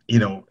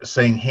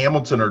 saying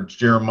Hamilton or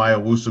Jeremiah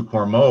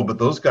Owusu-Koramoah, but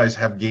those guys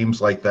have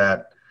games like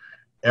that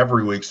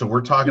every week. So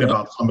we're talking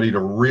about somebody to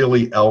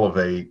really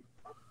elevate.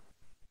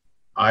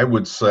 I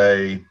would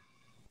say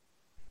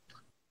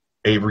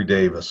Avery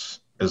Davis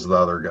is the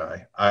other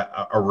guy,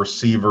 a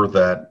receiver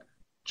that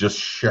just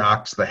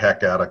shocks the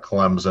heck out of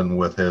Clemson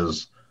with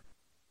his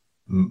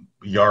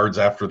yards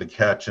after the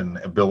catch and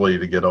ability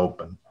to get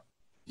open.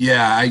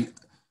 Yeah,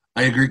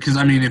 I agree, because,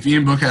 if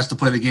Ian Book has to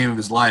play the game of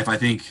his life, I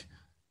think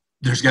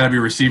there's got to be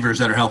receivers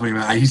that are helping him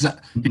out. He's able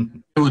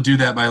to do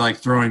that by,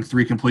 throwing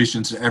 3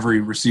 completions to every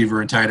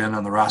receiver and tight end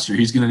on the roster.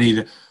 He's going to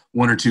need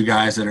 1 or 2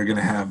 guys that are going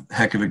to have a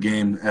heck of a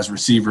game as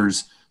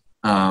receivers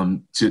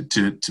to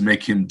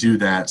make him do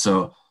that.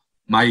 So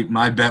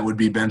my bet would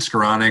be Ben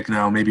Skoranek.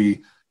 Now,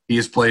 maybe he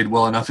has played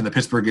well enough in the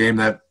Pittsburgh game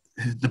that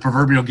the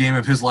proverbial game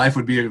of his life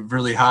would be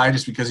really high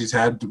just because he's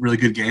had really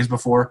good games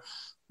before.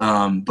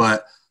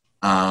 But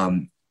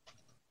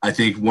I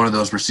think one of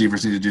those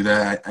receivers need to do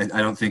that.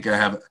 I don't think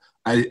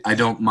I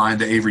don't mind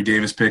the Avery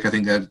Davis pick. I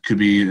think that could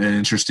be an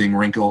interesting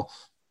wrinkle.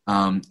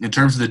 In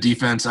terms of the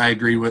defense, I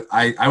agree with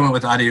I went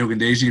with Ade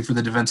Ogundeji for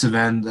the defensive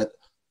end, that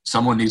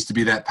someone needs to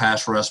be that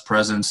pass rush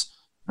presence,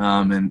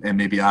 and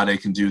maybe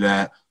Ade can do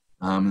that.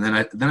 And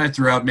then I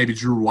threw out maybe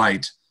Drew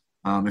White.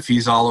 If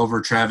he's all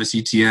over Travis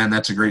Etienne,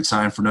 that's a great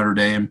sign for Notre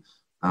Dame.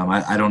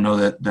 I don't know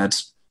that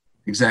that's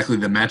exactly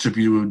the matchup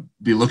you would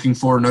be looking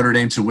for Notre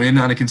Dame to win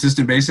on a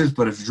consistent basis,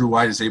 but if Drew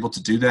White is able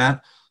to do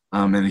that,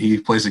 and he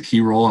plays a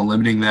key role in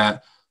limiting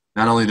that,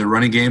 not only the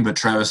running game, but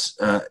Travis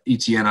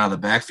Etienne out of the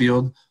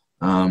backfield,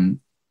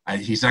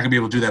 he's not going to be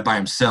able to do that by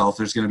himself.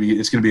 It's going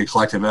to be a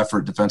collective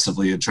effort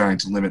defensively in trying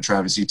to limit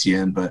Travis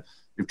Etienne. But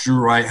if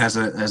Drew White has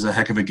a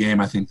heck of a game,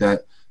 I think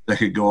that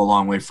could go a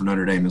long way for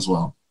Notre Dame as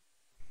well.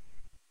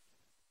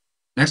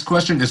 Next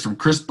question is from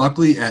Chris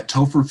Buckley at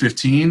Topher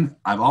 15.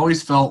 I've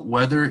always felt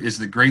weather is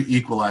the great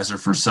equalizer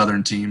for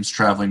Southern teams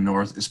traveling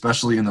north,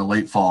 especially in the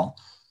late fall.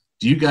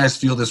 Do you guys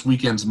feel this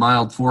weekend's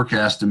mild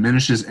forecast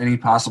diminishes any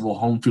possible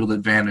home field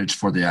advantage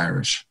for the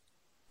Irish?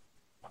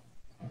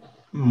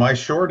 My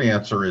short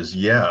answer is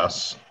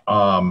yes.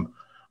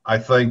 I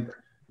think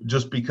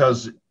just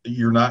because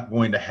you're not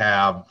going to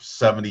have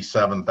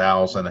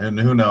 77,000, and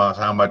who knows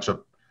how much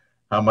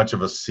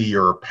of a sea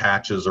or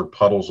patches or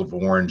puddles of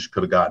orange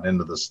could have gotten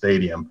into the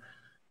stadium,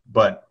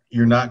 but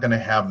you're not going to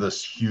have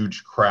this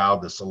huge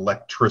crowd, this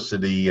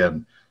electricity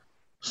and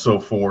so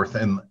forth.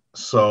 And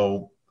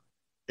so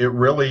it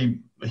really,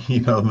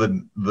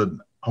 the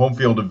home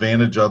field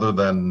advantage, other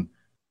than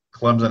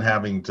Clemson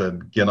having to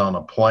get on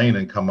a plane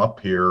and come up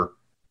here,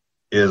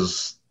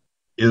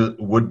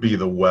 would be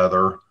the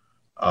weather.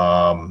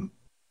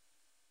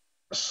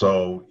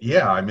 So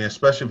yeah,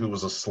 especially if it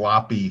was a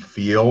sloppy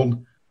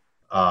field,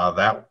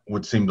 that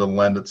would seem to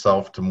lend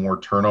itself to more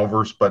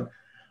turnovers. But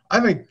I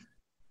think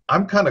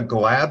I'm kind of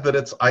glad that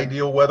it's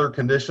ideal weather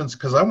conditions,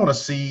 because I want to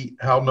see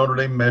how Notre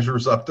Dame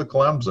measures up to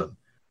Clemson.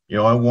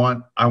 I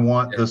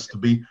want this to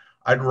be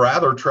 – I'd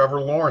rather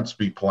Trevor Lawrence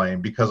be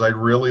playing, because I'd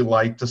really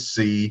like to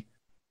see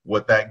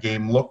what that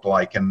game looked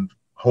like, and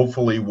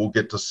hopefully we'll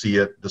get to see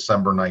it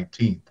December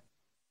 19th.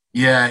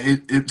 Yeah,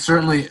 it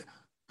certainly –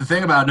 the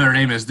thing about Notre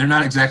Dame is they're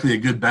not exactly a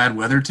good bad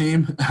weather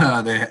team.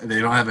 They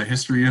don't have a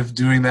history of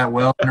doing that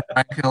well under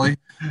Ryan Kelly.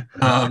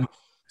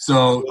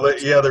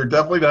 They're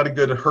definitely not a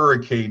good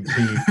hurricane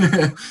team.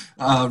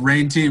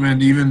 Rain team,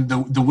 and even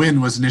the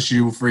wind was an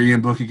issue for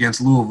Ian Book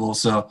against Louisville.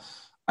 So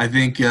I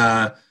think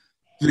the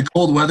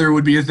cold weather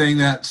would be a thing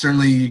that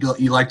certainly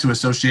you like to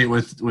associate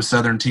with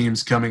Southern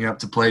teams coming up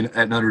to play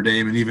at Notre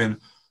Dame, and even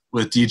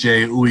with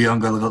DJ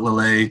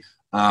Uiagalelei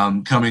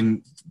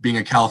being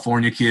a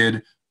California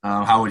kid.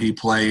 How would he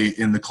play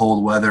in the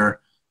cold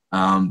weather?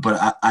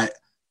 But I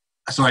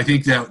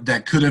think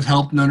that could have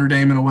helped Notre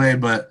Dame in a way,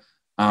 but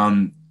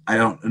I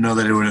don't know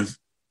that it would have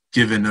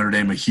given Notre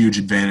Dame a huge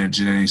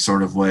advantage in any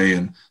sort of way.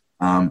 And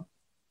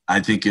I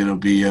think it'll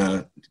be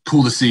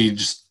cool to see,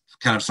 just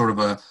kind of sort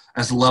of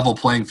as level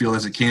playing field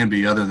as it can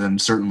be, other than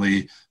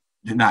certainly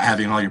not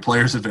having all your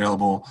players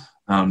available.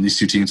 These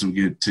two teams will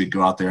get to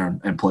go out there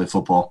and play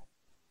football.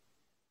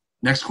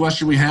 Next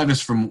question we have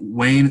is from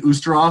Wayne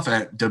Oosteroff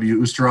at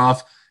W.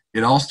 Oosteroff.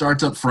 It all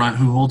starts up front.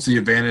 Who holds the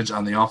advantage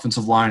on the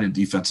offensive line and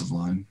defensive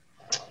line?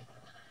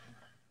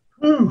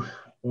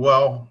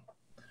 Well,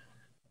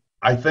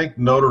 I think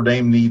Notre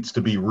Dame needs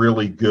to be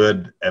really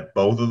good at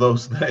both of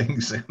those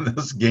things in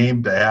this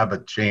game to have a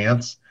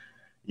chance,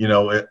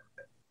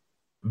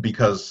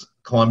 because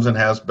Clemson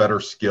has better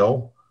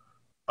skill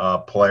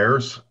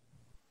players.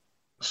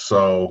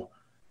 So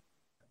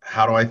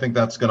how do I think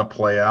that's going to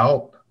play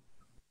out?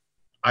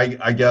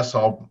 I guess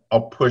I'll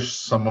push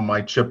some of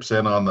my chips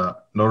in on the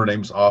Notre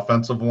Dame's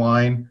offensive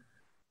line.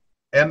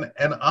 And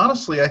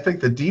honestly, I think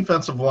the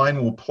defensive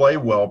line will play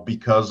well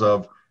because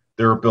of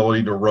their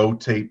ability to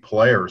rotate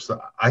players.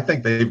 I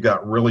think they've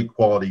got really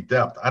quality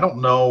depth. I don't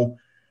know,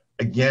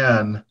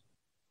 again,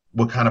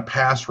 what kind of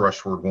pass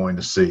rush we're going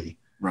to see.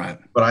 Right.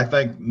 But I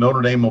think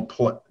Notre Dame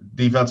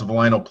defensive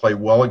line will play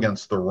well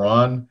against the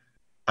run.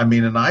 I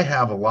mean, and I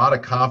have a lot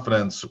of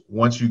confidence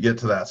once you get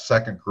to that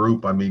second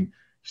group. I mean, you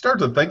start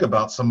to think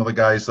about some of the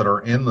guys that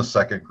are in the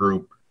second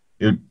group.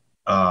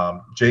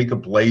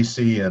 Jacob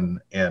Lacey and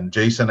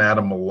Jason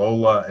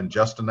Adamalola and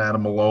Justin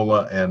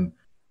Adamalola and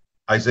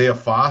Isaiah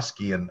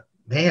Foskey. And,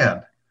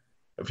 man,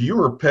 if you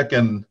were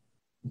picking,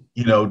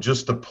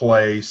 just to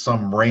play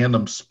some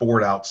random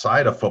sport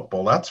outside of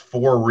football, that's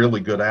 4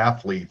 really good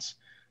athletes.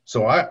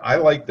 So I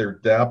like their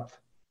depth.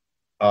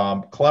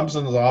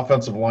 Clemson's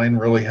offensive line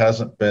really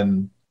hasn't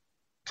been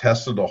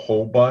tested a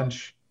whole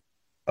bunch.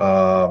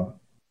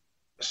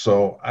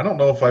 So I don't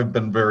know if I've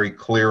been very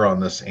clear on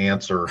this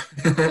answer.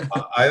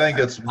 I think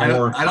it's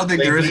more. I don't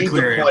think there is a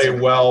clear answer. Play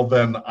well,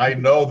 then I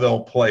know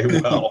they'll play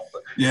well.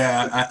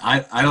 Yeah,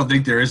 I don't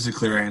think there is a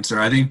clear answer.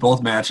 I think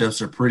both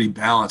matchups are pretty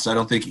balanced. I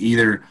don't think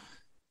either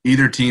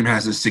team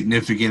has a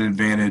significant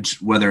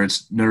advantage, whether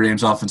it's Notre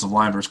Dame's offensive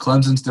line versus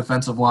Clemson's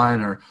defensive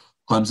line or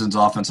Clemson's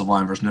offensive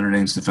line versus Notre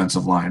Dame's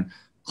defensive line.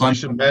 I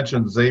should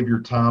mention Xavier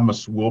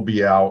Thomas will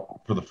be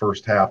out for the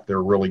first half. They're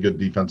a really good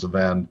defensive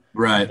end.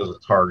 Right. Because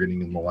of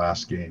targeting in the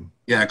last game.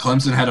 Yeah,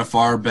 Clemson had a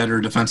far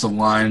better defensive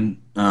line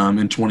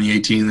in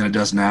 2018 than it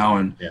does now,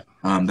 and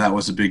that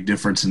was a big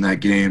difference in that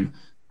game.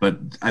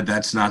 But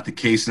that's not the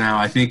case now.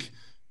 I think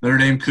Notre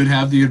Dame could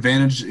have the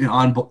advantage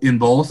in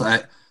both.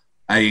 I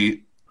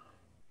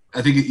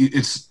think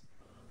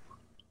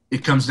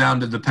it comes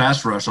down to the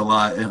pass rush a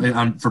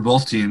lot for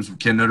both teams.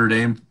 Can Notre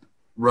Dame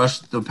rush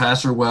the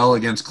passer well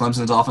against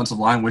Clemson's offensive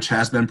line, which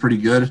has been pretty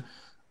good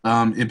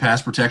in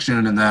pass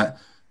protection, and that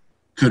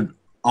could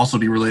also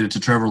be related to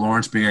Trevor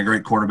Lawrence being a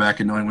great quarterback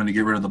and knowing when to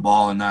get rid of the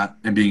ball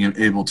and being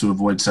able to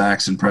avoid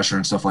sacks and pressure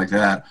and stuff like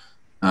that.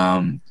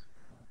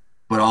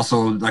 But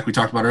also, like we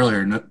talked about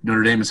earlier,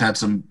 Notre Dame has had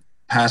some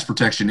pass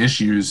protection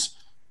issues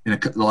in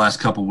the last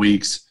couple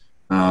weeks,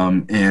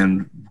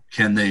 and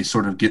can they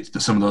sort of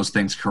get some of those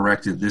things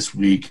corrected this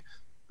week?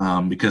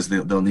 Because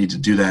they'll need to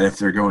do that if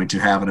they're going to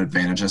have an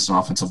advantage as an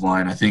offensive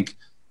line. I think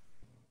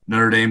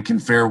Notre Dame can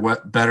fare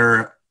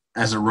better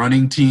as a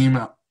running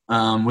team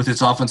with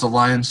its offensive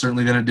line,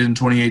 certainly than it did in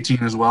 2018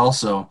 as well.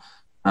 So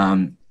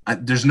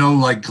there's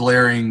no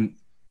glaring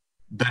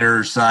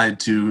better side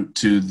to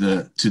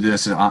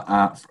this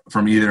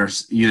from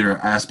either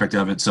aspect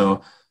of it.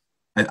 So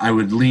I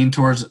would lean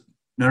towards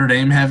Notre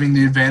Dame having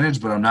the advantage,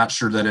 but I'm not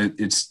sure that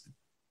it's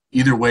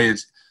either way.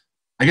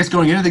 I guess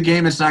going into the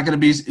game, it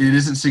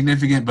isn't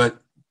significant,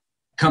 but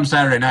come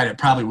Saturday night, it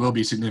probably will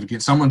be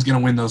significant. Someone's going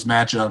to win those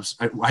matchups.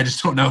 I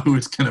just don't know who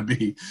it's going to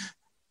be.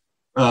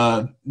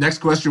 Next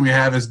question we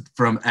have is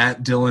from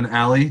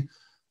 @DylanAlley_.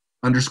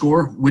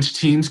 Which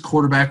team's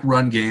quarterback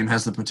run game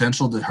has the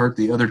potential to hurt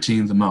the other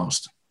team the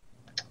most?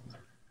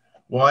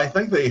 Well, I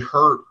think they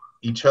hurt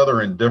each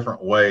other in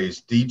different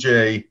ways.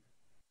 DJ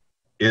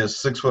is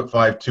 6'5",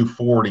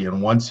 240, and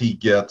once he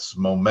gets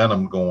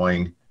momentum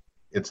going,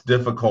 it's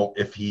difficult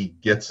if he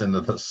gets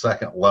into the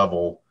second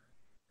level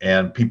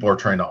and people are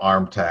trying to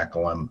arm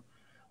tackle him.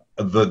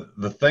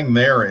 The thing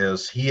there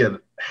is he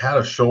had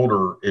a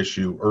shoulder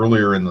issue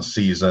earlier in the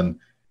season,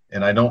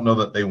 and I don't know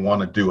that they want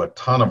to do a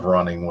ton of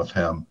running with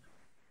him.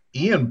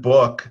 Ian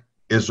Book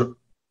is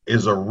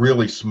a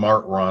really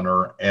smart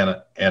runner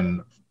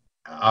and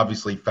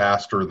obviously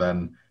faster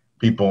than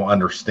people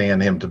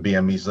understand him to be.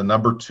 I mean, he's the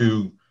number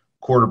 2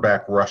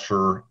 quarterback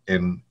rusher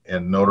in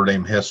Notre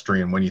Dame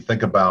history, and when you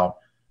think about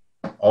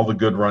all the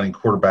good running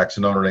quarterbacks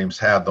Notre Dame's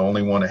had, the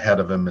only one ahead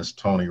of him is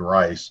Tony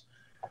Rice.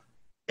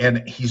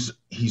 And he's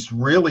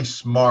really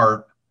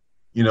smart.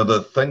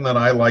 The thing that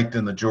I liked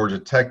in the Georgia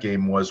Tech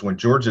game was when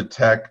Georgia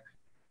Tech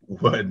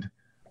would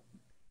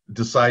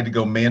decide to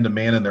go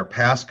man-to-man in their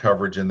pass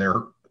coverage and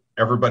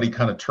everybody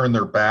kind of turned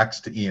their backs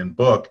to Ian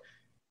Book,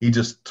 he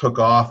just took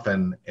off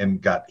and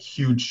got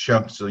huge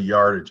chunks of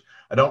yardage.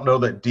 I don't know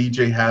that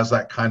DJ has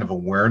that kind of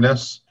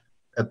awareness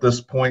at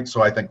this point.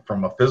 So I think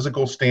from a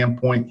physical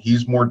standpoint,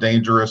 he's more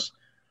dangerous.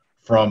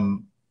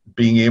 From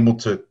being able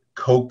to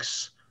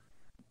coax,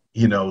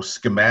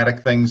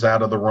 schematic things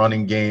out of the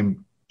running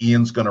game,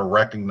 Ian's going to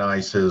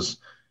recognize his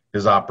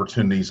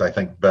opportunities, I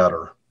think,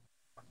 better.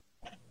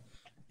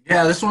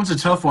 Yeah, this one's a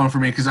tough one for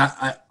me because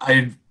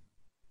I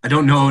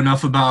don't know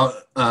enough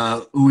about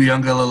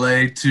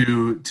Uiagalelei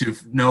to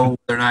know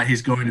whether or not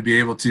he's going to be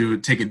able to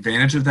take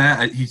advantage of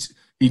that.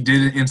 He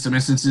did it in some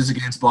instances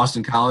against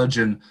Boston College,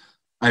 and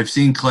I've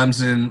seen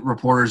Clemson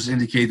reporters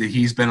indicate that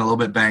he's been a little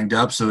bit banged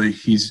up, so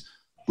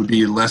would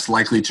be less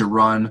likely to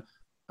run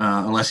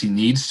unless he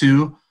needs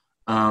to.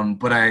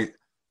 But I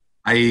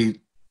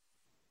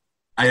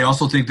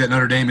also think that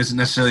Notre Dame isn't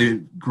necessarily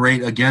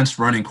great against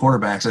running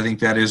quarterbacks. I think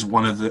that is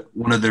one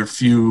of their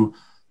few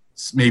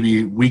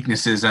maybe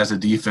weaknesses as a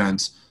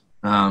defense.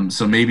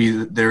 So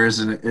maybe there is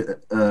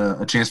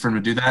a chance for him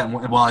to do that.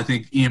 And while I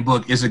think Ian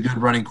Book is a good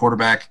running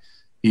quarterback,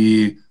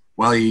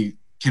 while he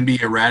can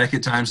be erratic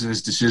at times in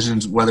his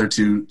decisions, whether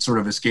to sort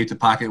of escape the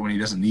pocket when he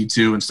doesn't need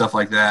to and stuff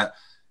like that.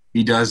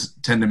 He does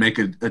tend to make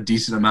a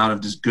decent amount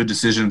of just good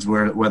decisions,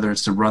 whether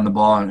it's to run the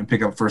ball and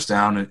pick up first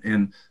down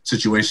in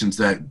situations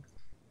that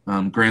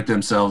grant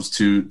themselves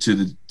to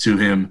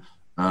him.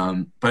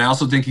 But I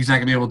also think he's not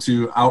going to be able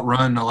to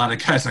outrun a lot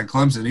of guys on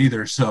Clemson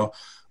either. So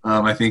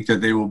I think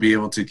that they will be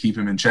able to keep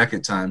him in check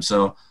at times.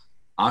 So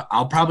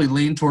I'll probably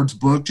lean towards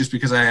Book just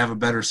because I have a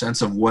better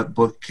sense of what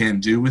Book can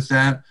do with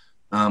that.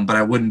 But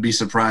I wouldn't be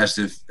surprised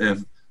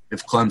if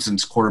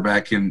Clemson's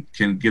quarterback can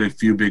get a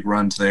few big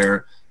runs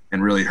there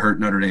and really hurt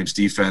Notre Dame's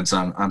defense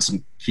on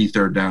some key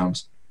third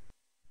downs.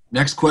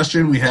 Next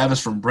question we have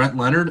is from Brent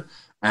Leonard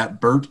at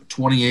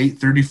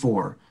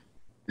Bert2834.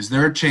 Is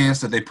there a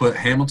chance that they put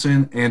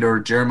Hamilton and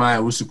or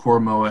Jeremiah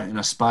Owusu-Koramoah in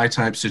a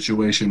spy-type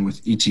situation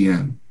with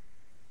ETN?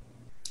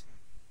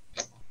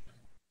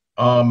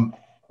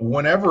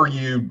 Whenever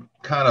you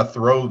kind of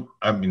throw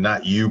 – I mean,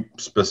 not you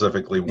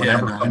specifically.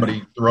 Whenever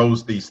somebody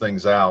throws these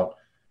things out,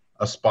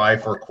 a spy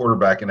for a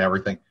quarterback and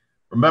everything,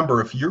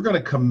 remember, if you're going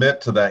to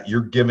commit to that,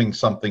 you're giving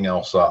something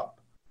else up.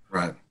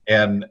 Right.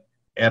 And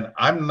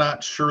I'm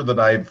not sure that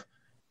I've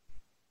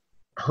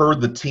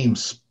heard the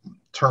team's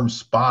term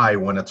spy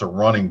when it's a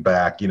running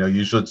back.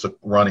 Usually it's a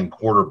running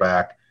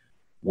quarterback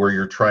where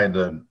you're trying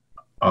to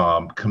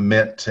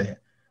commit to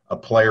a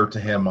player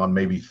to him on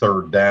maybe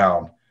third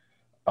down.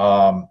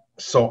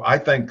 So I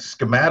think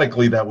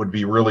schematically that would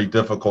be really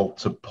difficult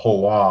to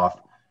pull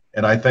off.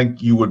 And I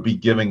think you would be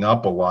giving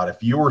up a lot.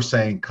 If you were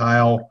saying,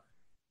 Kyle,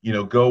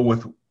 go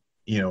with,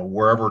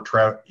 wherever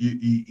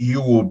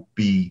you will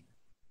be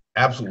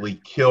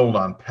absolutely killed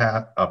on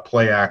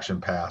play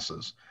action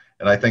passes.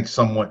 And I think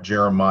somewhat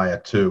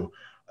Jeremiah too.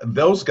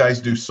 Those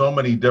guys do so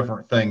many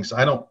different things.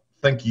 I don't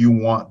think you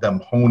want them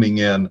honing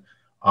in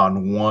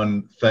on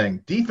one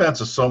thing.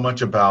 Defense is so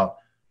much about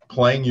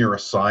playing your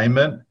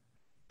assignment.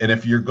 And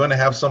if you're going to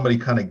have somebody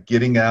kind of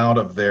getting out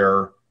of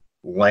their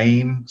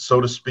lane, so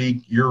to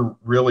speak, you're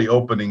really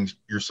opening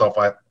yourself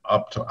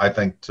up to, I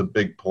think, to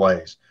big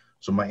plays.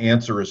 So my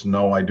answer is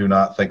no, I do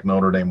not think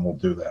Notre Dame will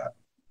do that.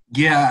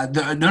 Yeah,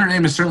 Notre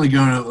Dame is certainly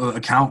going to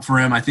account for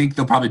him. I think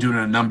they'll probably do it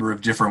in a number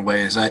of different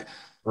ways.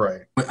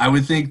 Right. I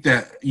would think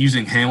that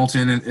using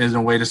Hamilton as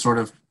a way to sort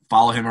of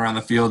follow him around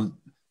the field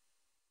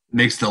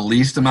makes the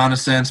least amount of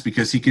sense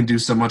because he can do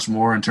so much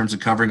more in terms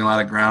of covering a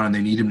lot of ground, and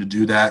they need him to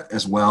do that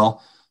as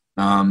well.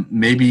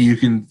 Maybe you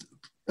can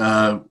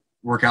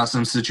work out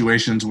some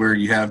situations where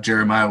you have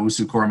Jeremiah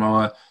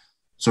Owusu-Koramoah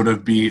sort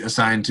of be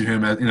assigned to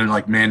him in a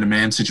like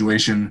man-to-man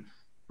situation,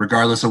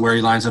 regardless of where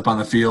he lines up on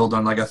the field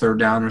on like a third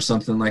down or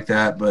something like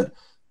that. But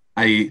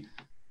I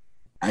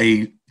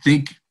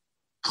think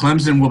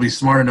Clemson will be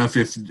smart enough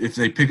if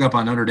they pick up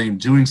on Notre Dame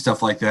doing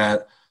stuff like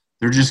that,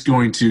 they're just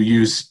going to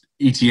use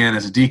ETN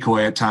as a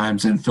decoy at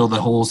times and fill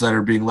the holes that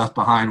are being left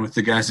behind with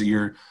the guys that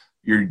you're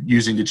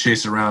using to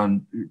chase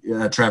around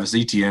Travis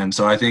Etienne.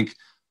 So I think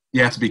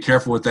you have to be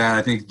careful with that.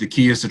 I think the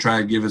key is to try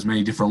to give as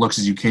many different looks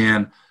as you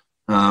can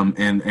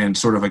and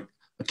sort of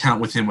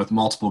account with him with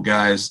multiple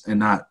guys and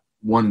not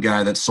one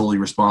guy that's solely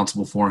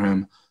responsible for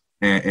him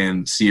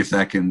and see if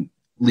that can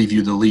leave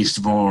you the least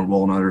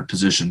vulnerable in other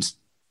positions.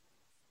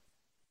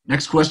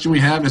 Next question we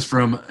have is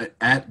from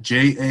at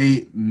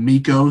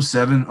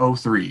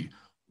JAMiko703.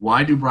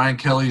 Why do Brian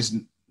Kelly's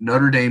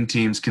Notre Dame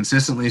teams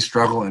consistently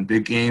struggle in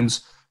big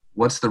games?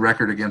 What's the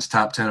record against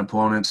top 10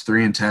 opponents?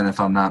 3-10, if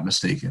I'm not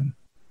mistaken.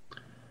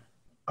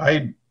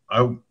 I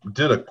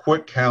did a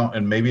quick count,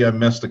 and maybe I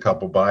missed a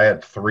couple, but I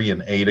had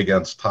 3-8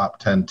 against top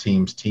 10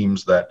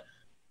 teams that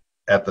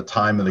at the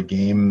time of the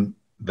game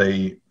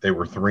they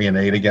were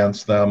 3-8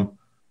 against them.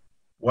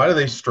 Why do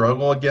they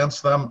struggle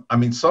against them? I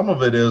mean, some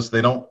of it is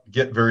they don't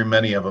get very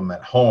many of them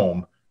at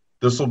home.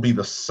 This will be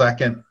the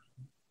second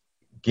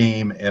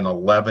game in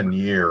 11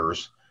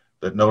 years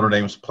that Notre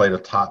Dame's played a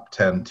top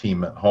 10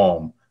 team at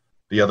home.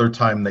 The other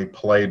time they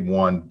played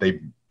one, they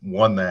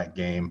won that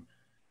game.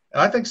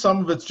 And I think some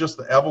of it's just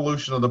the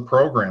evolution of the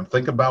program.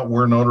 Think about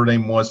where Notre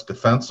Dame was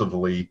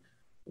defensively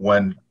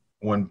when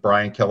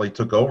Brian Kelly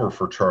took over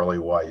for Charlie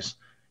Weiss.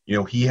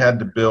 He had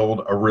to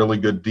build a really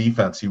good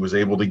defense. He was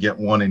able to get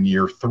one in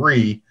year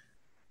 3,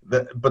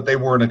 but they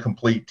weren't a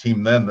complete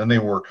team then. Then they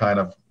were kind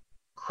of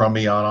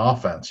crummy on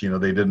offense. They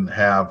didn't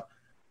have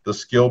the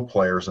skilled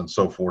players and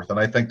so forth. And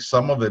I think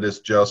some of it is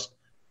just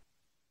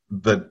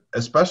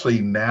especially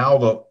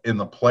now in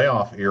the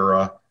playoff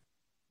era,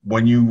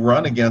 when you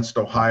run against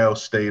Ohio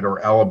State or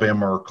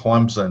Alabama or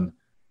Clemson,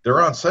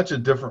 they're on such a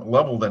different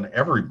level than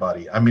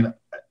everybody. I mean,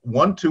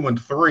 1, 2,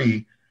 and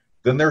 3,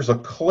 then there's a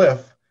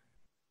cliff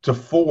to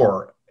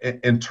 4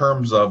 in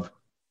terms of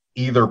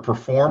either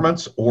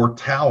performance or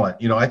talent.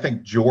 I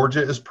think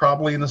Georgia is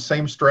probably in the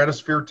same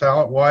stratosphere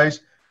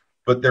talent-wise,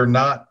 but they're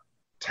not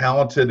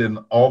talented in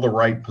all the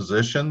right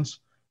positions.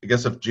 I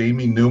guess if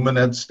Jamie Newman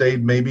had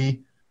stayed,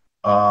 maybe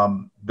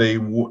they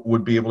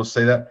would be able to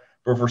say that.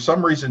 But for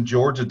some reason,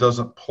 Georgia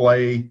doesn't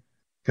play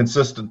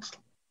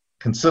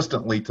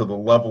consistently to the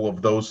level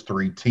of those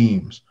 3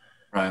 teams.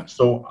 Right.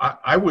 So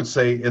I would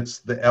say it's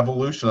the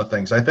evolution of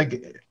things. I think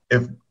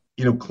if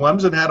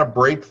Clemson had a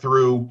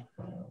breakthrough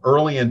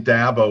early in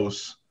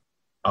Dabo's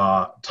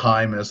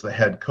time as the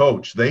head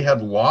coach. They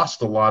had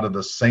lost a lot of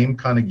the same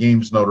kind of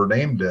games Notre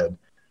Dame did.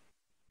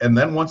 And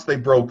then once they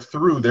broke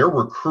through, their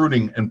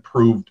recruiting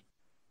improved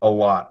a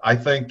lot. I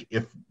think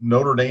if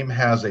Notre Dame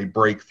has a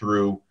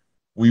breakthrough,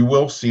 we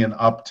will see an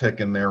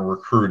uptick in their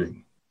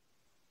recruiting.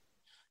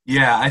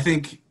 Yeah, I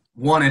think,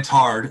 one, it's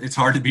hard. It's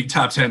hard to beat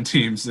top 10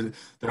 teams.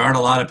 There aren't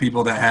a lot of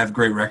people that have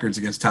great records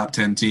against top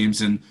 10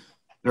 teams. And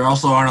there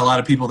also aren't a lot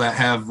of people that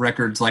have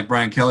records like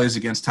Brian Kelly's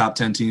against top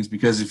 10 teams,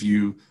 because if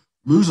you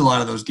lose a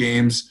lot of those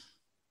games,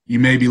 you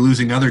may be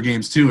losing other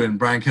games too. And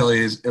Brian Kelly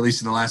is, at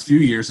least in the last few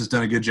years, has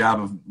done a good job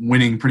of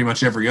winning pretty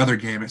much every other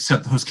game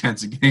except those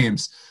kinds of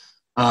games.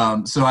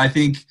 So I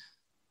think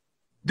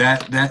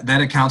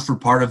that accounts for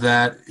part of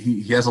that.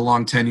 He has a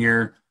long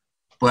tenure,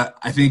 but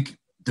I think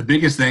the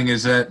biggest thing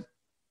is that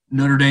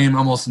Notre Dame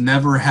almost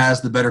never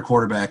has the better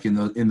quarterback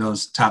in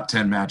those top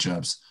 10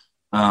 matchups.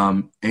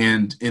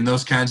 And in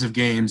those kinds of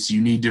games,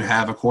 you need to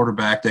have a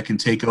quarterback that can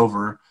take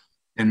over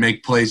and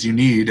make plays you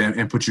need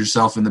and put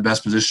yourself in the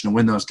best position to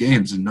win those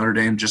games. And Notre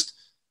Dame just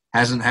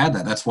hasn't had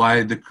that. That's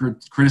why the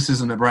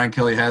criticism that Brian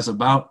Kelly has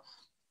about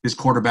his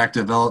quarterback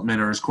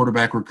development or his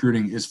quarterback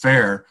recruiting is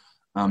fair.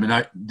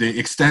 The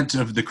extent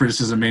of the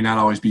criticism may not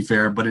always be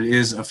fair, but it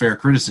is a fair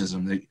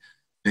criticism.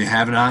 They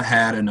have not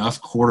had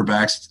enough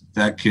quarterbacks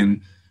that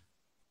can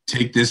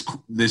take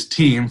this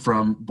team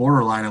from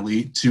borderline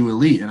elite to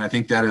elite. And I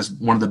think that is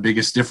one of the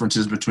biggest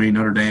differences between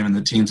Notre Dame and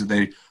the teams that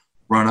they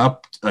run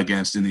up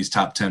against in these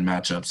top 10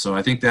 matchups. So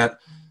I think that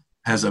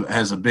has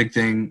a big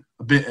thing.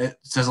 It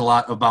says a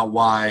lot about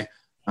why,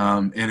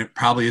 and it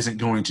probably isn't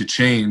going to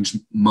change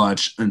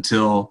much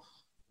until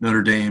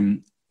Notre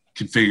Dame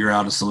can figure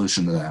out a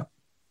solution to that.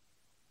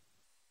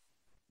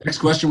 Next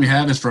question we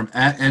have is from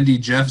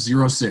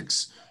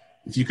 @NDJeff06.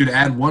 If you could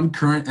add one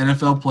current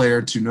NFL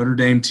player to Notre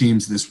Dame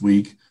teams this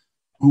week,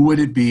 who would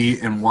it be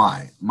and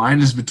why? Mine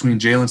is between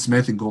Jalen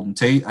Smith and Golden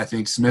Tate. I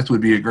think Smith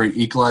would be a great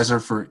equalizer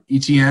for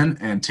ETN,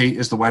 and Tate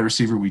is the wide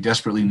receiver we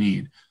desperately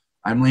need.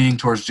 I'm leaning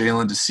towards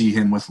Jalen to see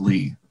him with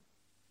Lee.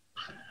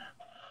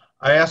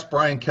 I asked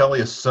Brian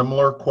Kelly a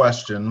similar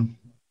question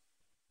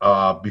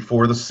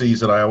before the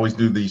season. I always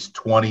do these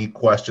 20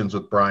 questions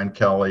with Brian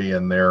Kelly,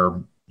 and they're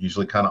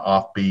usually kind of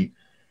offbeat.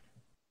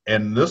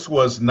 And this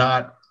was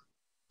not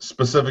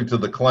specific to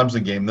the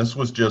Clemson game. This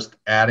was just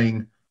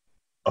adding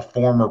a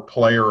former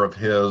player of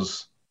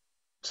his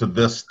to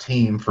this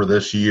team for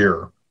this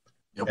year.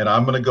 Yep. And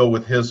I'm going to go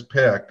with his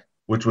pick,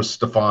 which was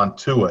Stephon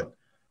Tuitt.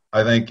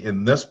 I think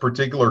in this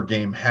particular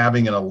game,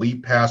 having an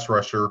elite pass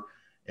rusher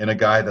and a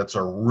guy that's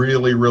a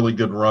really, really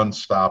good run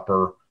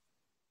stopper,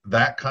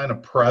 that kind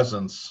of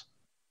presence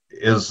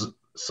is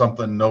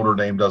something Notre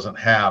Dame doesn't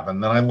have.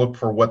 And then I look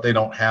for what they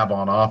don't have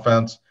on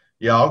offense.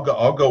 Yeah,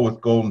 I'll go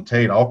with Golden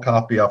Tate. I'll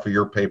copy off of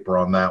your paper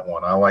on that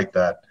one. I like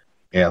that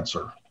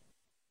answer.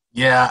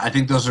 Yeah, I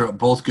think those are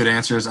both good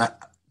answers.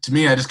 To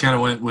me, I just kind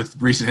of went with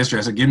recent history.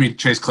 I said, give me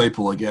Chase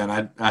Claypool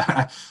again.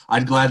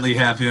 I'd gladly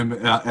have him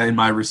in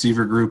my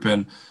receiver group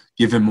and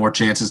give him more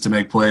chances to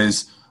make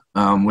plays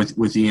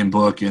with Ian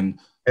Book. And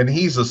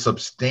he's a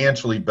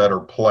substantially better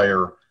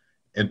player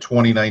in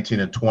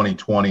 2019 and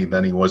 2020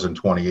 than he was in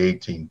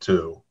 2018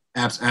 too.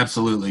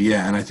 Absolutely,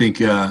 yeah. And I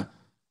think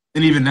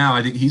and even now,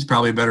 I think he's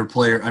probably a better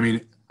player. I mean,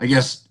 I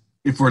guess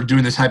if we're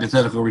doing this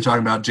hypothetical, are we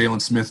talking about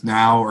Jalen Smith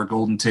now or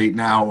Golden Tate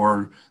now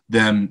or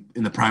them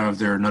in the prime of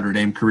their Notre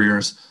Dame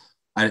careers?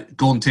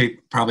 Golden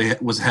Tate probably had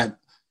a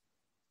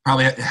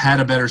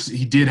better –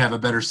 he did have a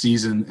better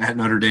season at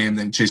Notre Dame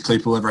than Chase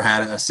Claypool ever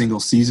had a single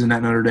season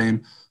at Notre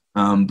Dame.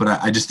 But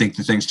I just think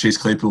the things Chase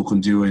Claypool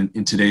can do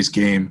in today's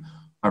game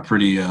are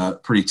pretty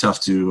tough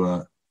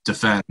to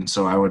defend.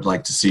 So I would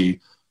like to see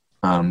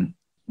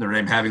Notre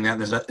Dame having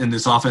that in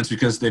this offense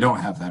because they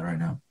don't have that right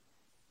now.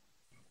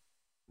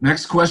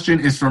 Next question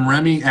is from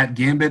Remy at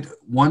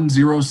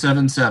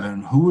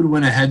Gambit1077. Who would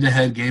win a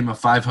head-to-head game of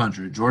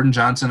 500, Jordan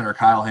Johnson or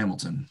Kyle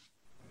Hamilton?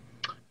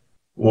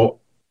 Well,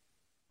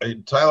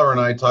 Tyler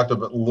and I talked a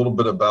little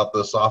bit about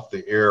this off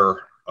the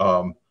air.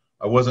 I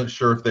wasn't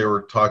sure if they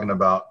were talking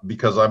about,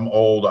 because I'm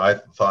old, I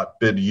thought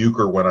Bid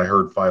Euchre when I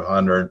heard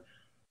 500.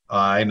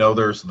 I know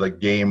there's the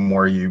game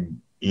where you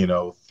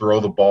throw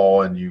the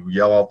ball and you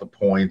yell out the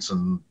points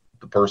and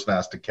the person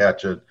has to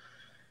catch it.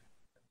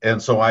 And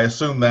so I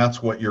assume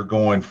that's what you're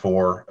going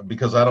for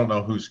because I don't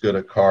know who's good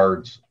at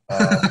cards.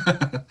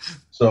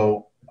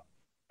 So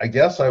I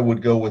guess I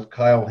would go with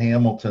Kyle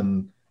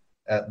Hamilton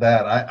at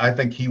that. I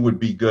think he would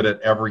be good at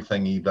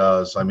everything he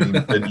does. I mean,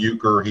 Bid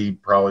Euchre, he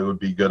probably would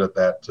be good at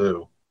that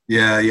too.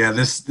 Yeah.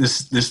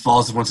 This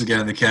falls once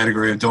again in the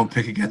category of don't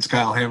pick against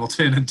Kyle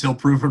Hamilton until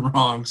proven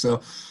wrong. So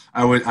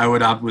I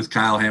would opt with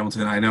Kyle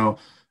Hamilton. I know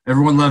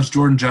everyone loves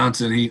Jordan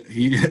Johnson.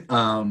 He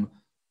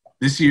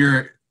this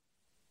year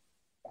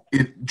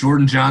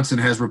Jordan Johnson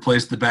has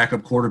replaced the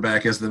backup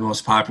quarterback as the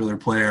most popular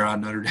player on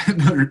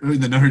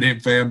the Notre Dame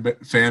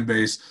fan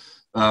base.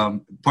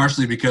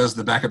 Partially because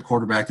the backup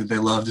quarterback that they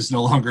loved is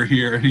no longer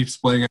here and he's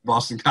playing at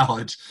Boston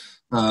College.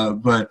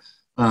 But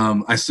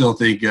I still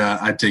think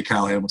I'd take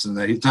Kyle Hamilton.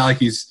 It's not like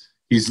he's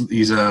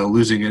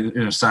losing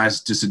in a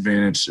size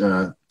disadvantage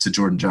to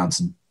Jordan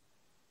Johnson.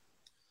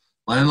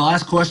 And the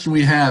last question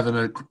we have in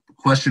a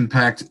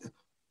question-packed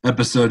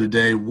episode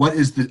today, what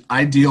is the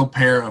ideal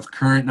pair of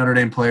current Notre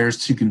Dame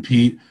players to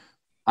compete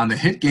on the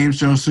hit game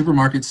show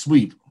Supermarket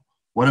Sweep?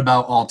 What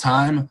about all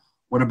time?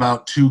 What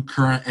about two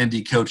current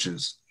ND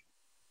coaches?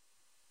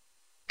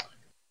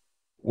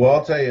 Well,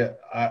 I'll tell you,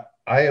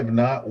 I have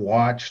not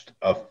watched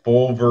a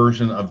full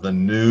version of the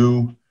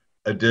new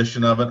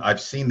edition of it. I've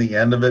seen the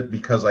end of it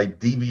because I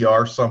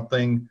DVR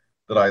something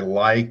that I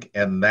like,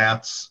 and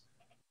that's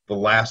the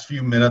last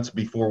few minutes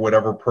before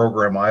whatever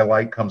program I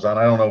like comes on.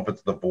 I don't know if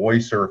it's The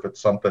Voice or if it's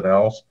something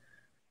else,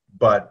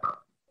 but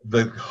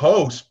the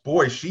host,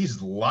 boy,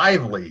 she's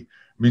lively.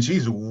 I mean,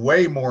 she's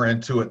way more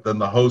into it than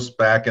the host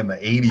back in the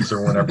 80s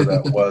or whenever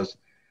that was.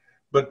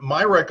 But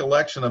my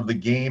recollection of the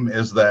game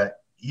is that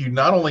you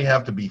not only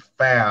have to be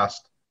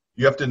fast,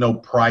 you have to know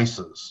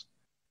prices.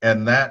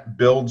 And that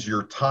builds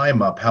your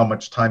time up, how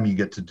much time you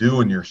get to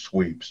do in your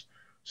sweeps.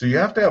 So you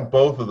have to have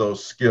both of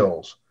those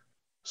skills.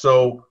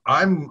 So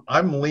I'm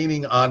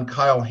leaning on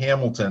Kyle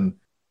Hamilton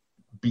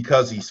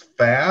because he's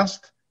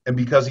fast and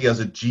because he has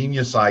a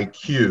genius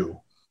IQ.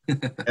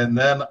 And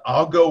then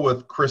I'll go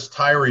with Chris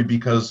Tyree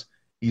because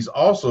he's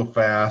also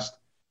fast.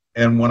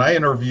 And when I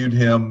interviewed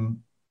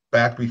him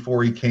back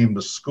before he came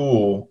to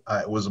school,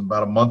 it was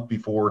about a month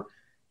before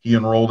he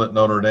enrolled at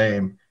Notre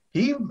Dame,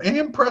 he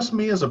impressed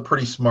me as a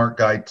pretty smart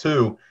guy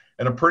too,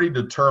 and a pretty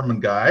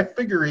determined guy. I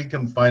figure he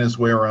can find his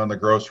way around the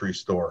grocery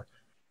store.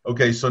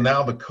 Okay, so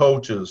now the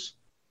coaches.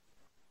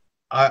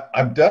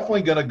 I'm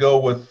definitely going to go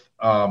with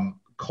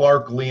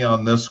Clark Lea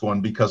on this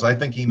one because I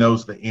think he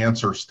knows the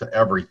answers to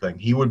everything.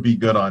 He would be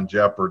good on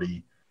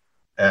Jeopardy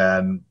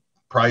and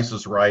Price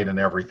is Right and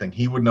everything.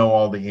 He would know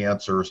all the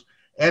answers.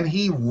 And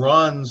he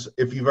runs,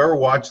 if you've ever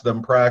watched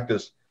them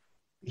practice,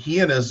 he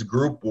and his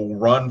group will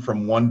run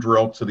from one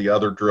drill to the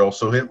other drill.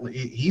 So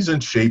he's in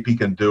shape. He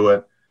can do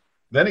it.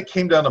 Then it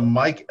came down to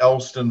Mike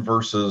Elston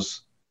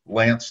versus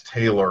Lance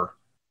Taylor.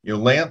 You know,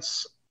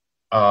 Lance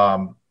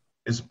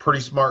is a pretty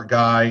smart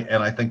guy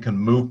and I think can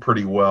move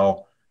pretty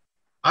well.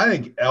 I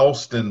think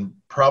Elston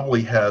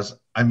probably has,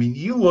 I mean,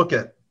 you look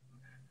at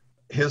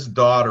his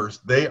daughters,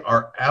 they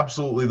are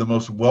absolutely the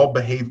most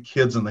well-behaved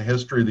kids in the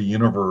history of the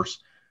universe.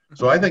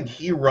 So I think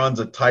he runs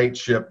a tight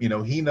ship. You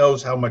know, he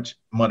knows how much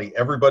money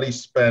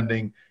everybody's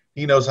spending.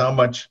 He knows how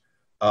much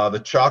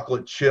the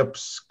chocolate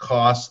chips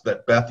cost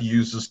that Beth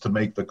uses to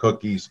make the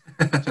cookies.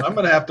 So I'm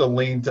going to have to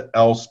lean to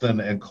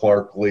Elston and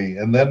Clark Lea.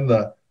 And then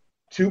the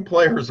two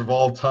players of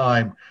all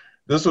time,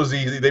 this was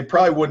easy. They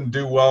probably wouldn't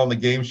do well in the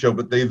game show,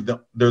 but they're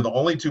the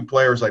only two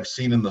players I've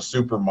seen in the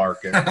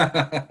supermarket.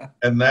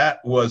 And that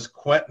was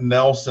Quentin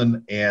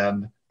Nelson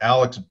and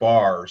Alex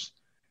Bars.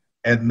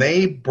 And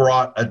they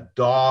brought a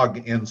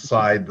dog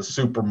inside the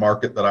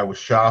supermarket that I was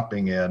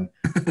shopping in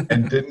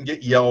and didn't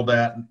get yelled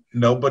at.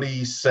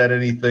 Nobody said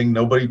anything.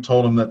 Nobody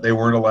told them that they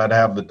weren't allowed to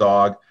have the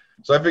dog.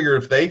 So I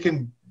figured if they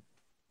can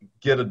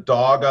get a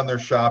dog on their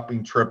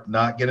shopping trip,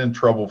 not get in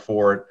trouble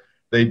for it,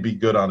 they'd be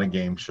good on a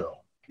game show.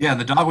 Yeah,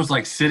 the dog was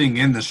like sitting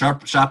in the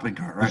shopping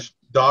cart, right?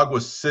 The dog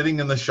was sitting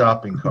in the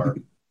shopping cart.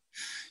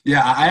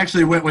 Yeah, I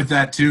actually went with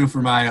that too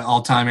for my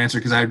all-time answer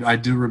because I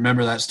do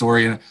remember that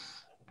story. And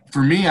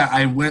for me,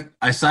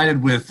 I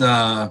sided with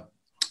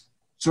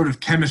sort of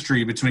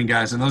chemistry between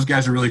guys, and those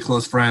guys are really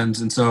close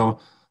friends. And so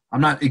I'm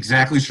not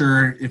exactly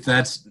sure if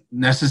that's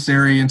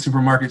necessary in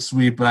Supermarket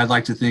Sweep, but I'd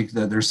like to think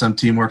that there's some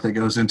teamwork that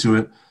goes into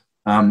it.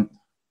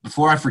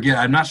 Before I forget,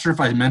 I'm not sure if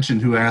I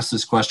mentioned who asked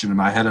this question.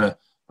 I had a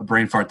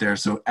brain fart there.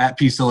 So at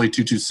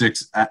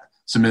psully226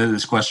 submitted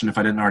this question if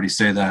I didn't already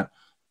say that.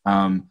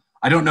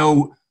 I don't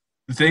know.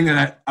 The thing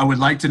that I would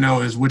like to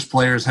know is which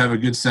players have a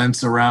good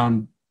sense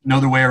around,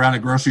 know their way around a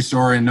grocery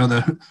store and know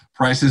the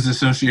prices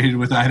associated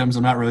with items.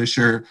 I'm not really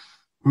sure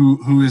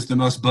who is the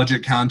most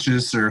budget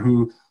conscious or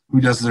who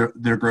does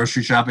their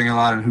grocery shopping a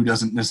lot and who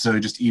doesn't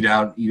necessarily just eat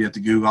out, eat at the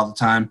Goog all the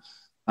time.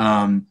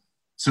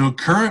 So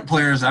current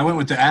players, I went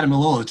with the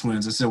Ademilola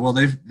twins. I said, well,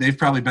 they've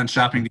probably been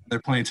shopping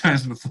together plenty of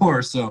times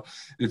before. So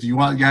if you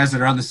want guys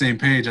that are on the same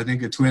page, I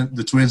think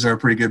the twins are a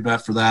pretty good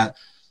bet for that.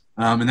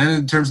 And then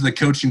in terms of the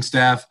coaching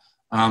staff,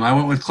 I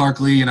went with Clark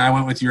Lea, and I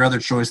went with your other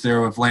choice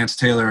there of Lance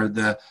Taylor.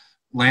 The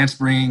Lance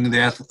bringing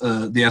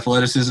the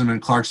athleticism,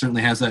 and Clark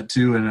certainly has that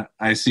too. And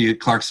I see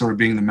Clark sort of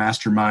being the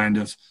mastermind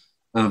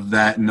of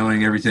that and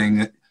knowing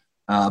everything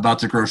about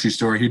the grocery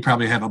store. He'd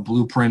probably have a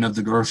blueprint of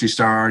the grocery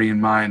store already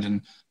in mind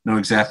and know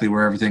exactly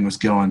where everything was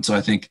going. So I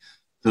think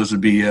those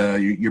would be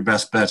your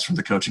best bets from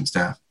the coaching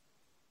staff.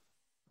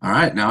 All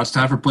right, now it's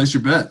time for Place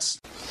Your Bets.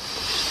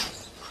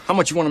 How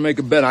much you want to make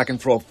a bet I can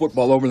throw a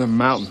football over the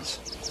mountains?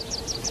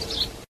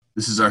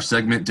 This is our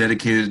segment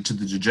dedicated to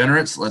the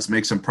degenerates. Let's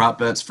make some prop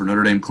bets for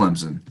Notre Dame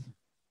Clemson.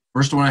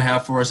 First one I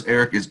have for us,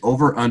 Eric, is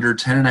over under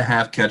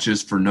 10.5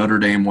 catches for Notre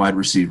Dame wide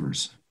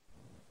receivers.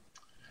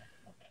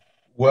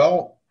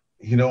 Well,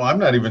 you know, I'm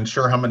not even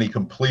sure how many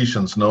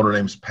completions Notre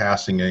Dame's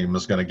passing game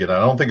is going to get. I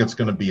don't think it's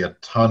going to be a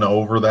ton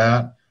over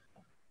that.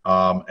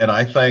 And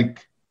I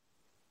think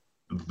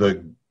a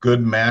good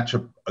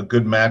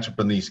matchup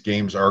in these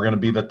games are going to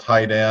be the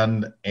tight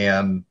ends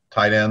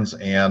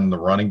and the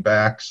running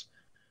backs.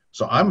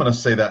 So I'm going to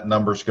say that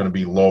number is going to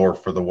be lower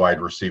for the wide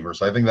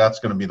receivers. I think that's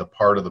going to be the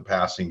part of the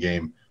passing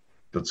game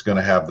that's going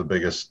to have the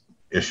biggest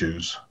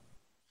issues.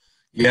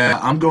 Yeah,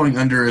 I'm going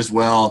under as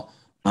well.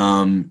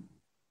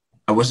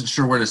 I wasn't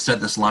sure where to set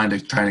this line to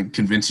try and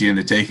convince you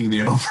into taking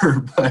the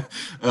over,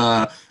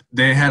 but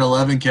they had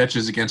 11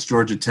 catches against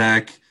Georgia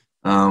Tech,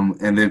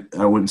 and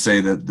I wouldn't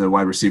say that the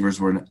wide receivers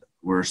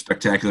were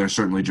spectacular.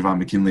 Certainly, Javon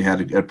McKinley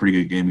had a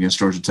pretty good game against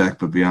Georgia Tech,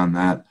 but beyond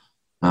that,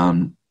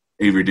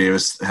 Avery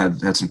Davis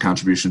had some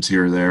contributions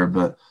here or there,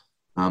 but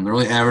they're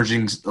only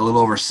averaging a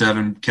little over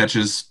 7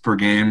 catches per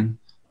game,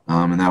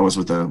 and that was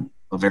with a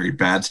very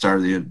bad start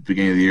at the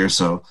beginning of the year.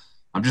 So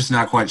I'm just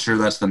not quite sure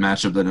that's the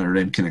matchup that Notre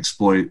Dame can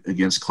exploit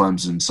against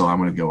Clemson, so I'm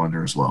going to go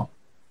under as well.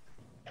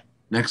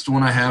 Next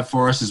one I have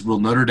for us is, will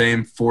Notre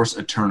Dame force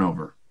a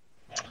turnover?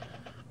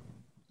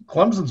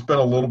 Clemson's been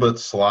a little bit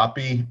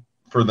sloppy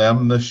for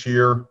them this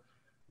year.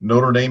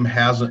 Notre Dame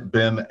hasn't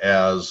been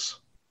as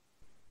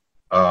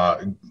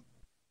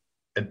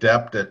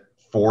adept at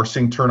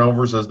forcing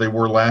turnovers as they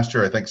were last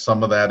year. I think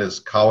some of that is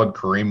Khalid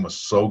Kareem was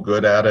so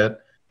good at it,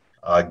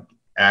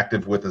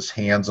 active with his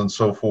hands and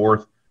so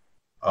forth.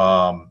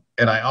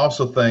 And I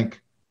also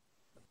think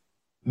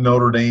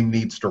Notre Dame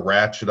needs to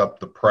ratchet up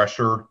the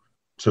pressure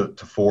to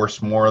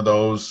force more of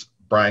those.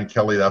 Brian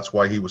Kelly, that's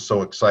why he was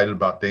so excited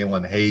about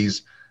Dalen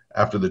Hayes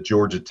after the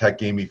Georgia Tech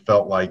game. He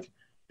felt like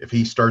if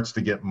he starts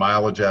to get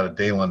mileage out of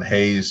Dalen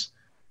Hayes,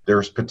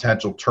 there's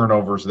potential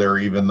turnovers there,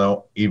 even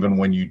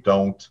when you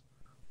don't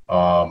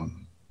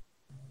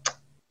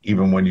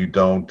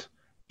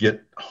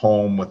get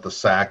home with the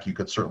sack, you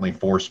could certainly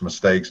force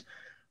mistakes.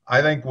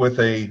 I think with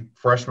a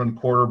freshman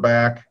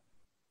quarterback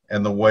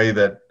and the way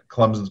that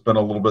Clemson's been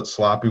a little bit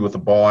sloppy with the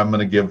ball, I'm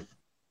going to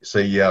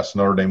say yes,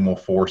 Notre Dame will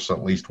force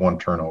at least one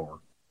turnover.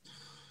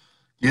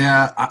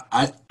 Yeah,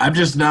 I'm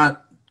just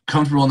not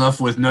comfortable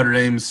enough with Notre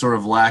Dame's sort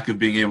of lack of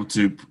being able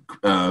to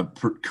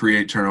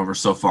create turnovers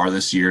so far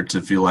this year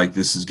to feel like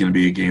this is going to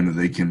be a game that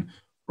they can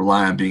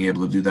rely on being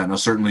able to do that. Now,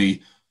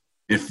 certainly,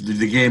 if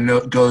the game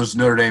goes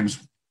Notre Dame's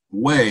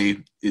way,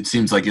 it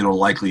seems like it'll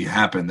likely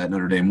happen that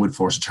Notre Dame would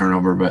force a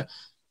turnover, but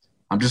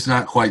I'm just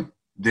not quite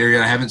there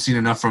yet. I haven't seen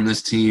enough from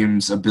this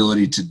team's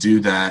ability to do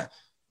that.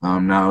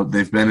 Now,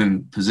 they've been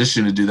in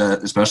position to do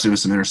that, especially with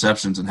some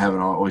interceptions, and haven't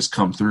always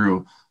come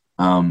through.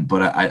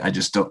 But I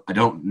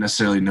don't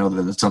necessarily know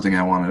that it's something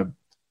I want to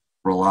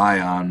rely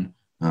on,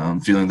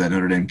 feeling that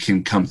Notre Dame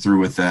can come through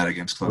with that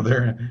against Clemson.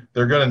 Well,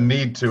 they're going to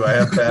need to. I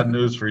have bad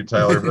news for you,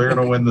 Tyler. If they're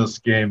going to win this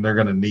game, they're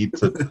going to need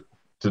to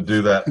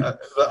do that.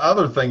 The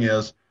other thing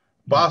is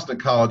Boston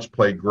College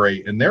played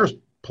great, and there's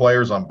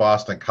players on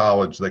Boston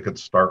College that could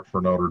start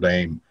for Notre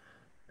Dame.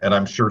 And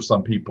I'm sure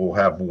some people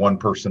have one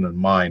person in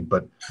mind,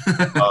 but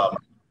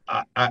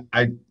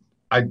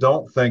I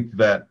don't think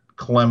that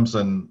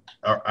Clemson,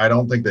 or I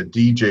don't think that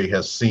DJ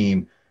has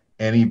seen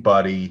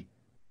anybody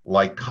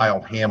like Kyle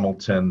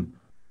Hamilton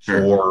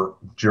or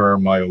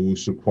Jeremiah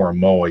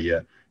Owusu-Koramoah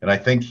yet. And I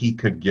think he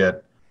could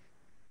get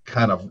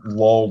kind of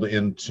lulled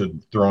into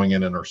throwing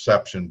an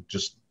interception,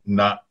 just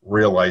not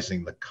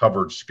realizing the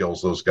coverage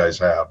skills those guys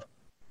have.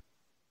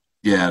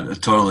 Yeah,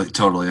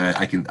 totally.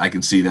 I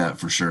can see that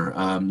for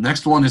sure.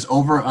 Next one is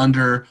over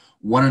under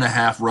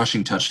 1.5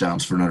 rushing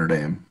touchdowns for Notre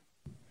Dame.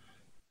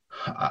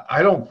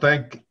 I don't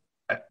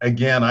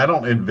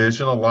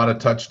envision a lot of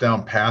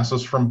touchdown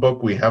passes from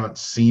Book. We haven't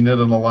seen it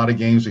in a lot of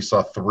games. We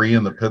saw 3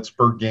 in the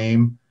Pittsburgh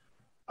game.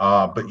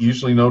 But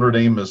usually Notre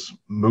Dame is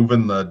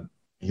moving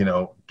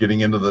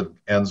getting into the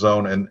end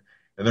zone, and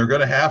they're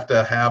going to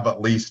have at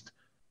least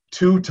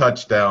 2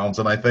 touchdowns.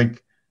 And I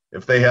think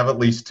if they have at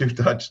least 2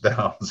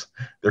 touchdowns,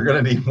 they're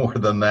going to need more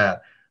than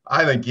that.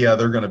 I think,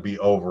 they're going to be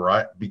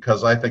over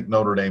because I think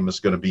Notre Dame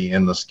is going to be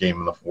in this game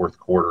in the fourth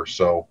quarter.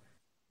 So,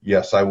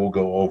 yes, I will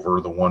go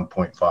over the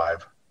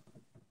 1.5.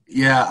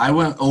 Yeah, I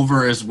went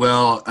over as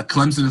well.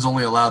 Clemson has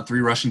only allowed 3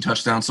 rushing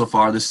touchdowns so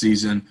far this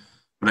season,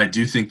 but I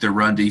do think their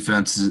run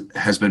defense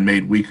has been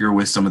made weaker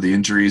with some of the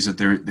injuries that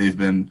they've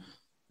been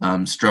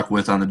struck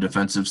with on the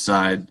defensive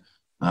side.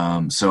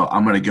 So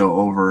I'm going to go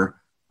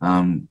over.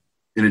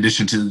 In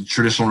addition to the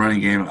traditional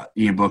running game,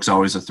 Ian Book's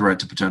always a threat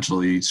to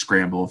potentially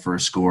scramble for a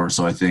score.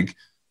 So I think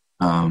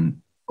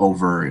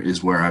over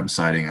is where I'm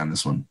siding on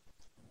this one.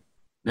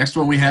 Next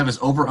one we have is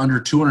over under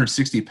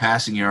 260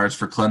 passing yards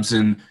for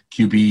Clemson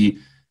QB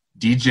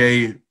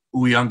DJ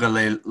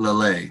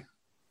Uiagalelei.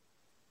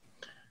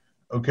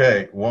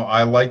 Okay, well,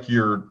 I like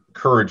your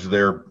courage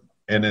there.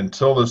 And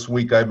until this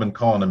week, I've been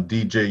calling him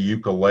DJ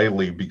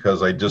Ukulele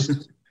because I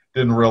just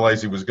didn't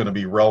realize he was going to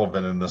be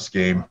relevant in this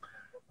game.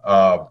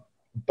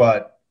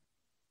 But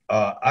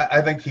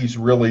I think he's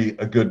really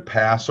a good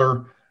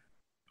passer.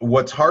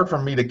 What's hard for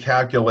me to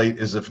calculate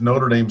is if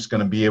Notre Dame's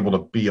going to be able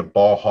to be a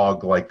ball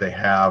hog like they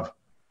have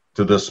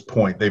to this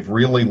point. They've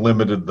really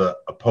limited the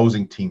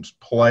opposing team's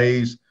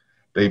plays.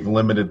 They've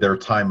limited their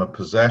time of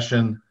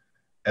possession,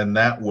 and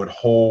that would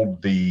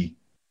hold the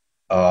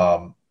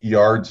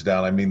yards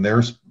down. I mean,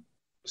 there's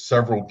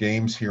several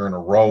games here in a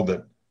row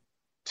that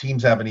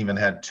teams haven't even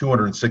had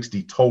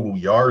 260 total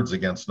yards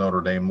against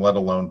Notre Dame, let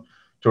alone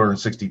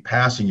 260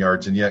 passing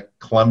yards, and yet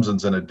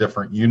Clemson's in a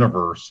different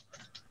universe.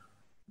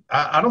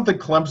 I don't think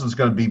Clemson's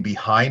going to be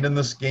behind in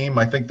this game.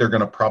 I think they're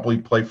going to probably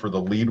play for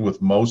the lead with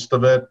most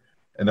of it,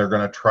 and they're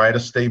going to try to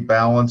stay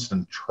balanced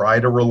and try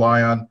to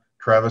rely on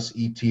Travis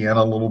Etienne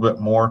a little bit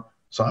more.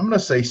 So I'm going to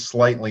say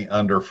slightly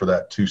under for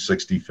that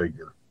 260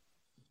 figure.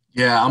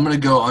 Yeah, I'm going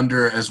to go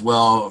under as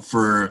well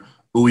for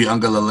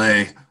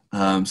Uiagalelei,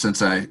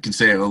 since I can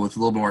say it with a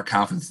little more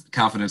confidence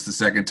the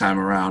second time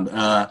around.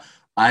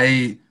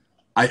 I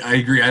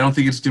agree. I don't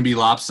think it's going to be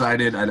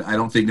lopsided. I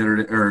don't think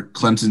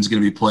Clemson's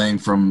going to be playing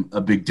from a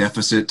big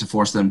deficit to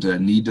force them to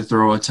need to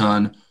throw a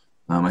ton.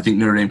 I think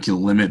Notre Dame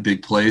can limit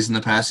big plays in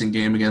the passing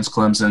game against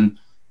Clemson.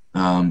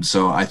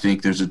 So I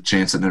think there's a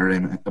chance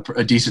that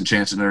a decent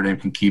chance that Notre Dame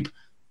can keep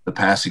the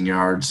passing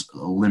yards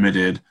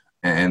limited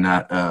and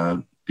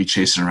not be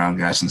chasing around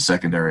guys in the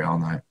secondary all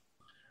night.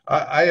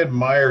 I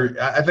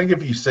think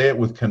if you say it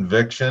with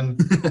conviction,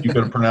 you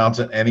can pronounce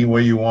it any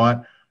way you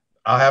want.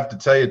 I'll have to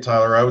tell you,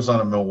 Tyler, I was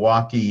on a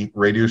Milwaukee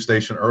radio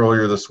station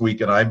earlier this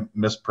week, and I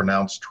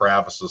mispronounced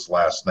Travis's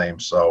last name,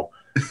 so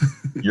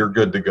you're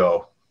good to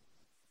go.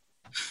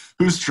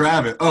 Who's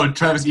Travis? Oh,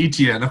 Travis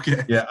Etienne.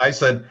 Okay. Yeah,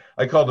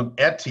 I called him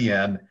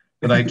Etienne,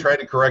 and I tried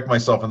to correct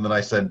myself, and then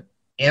I said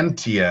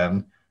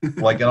Etienne,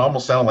 like it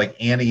almost sounded like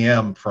Annie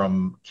M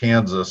from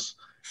Kansas,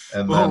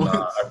 and then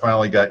I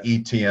finally got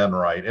Etienne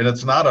right, and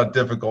it's not a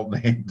difficult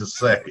name to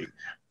say.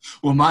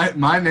 Well, my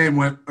mind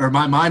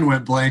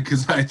went blank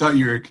because I thought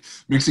you were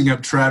mixing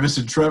up Travis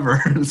and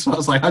Trevor, so I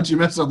was like, "How'd you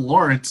mess up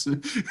Lawrence?"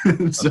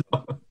 So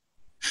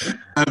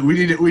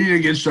we need to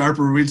get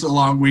sharper. It's a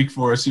long week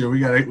for us here. We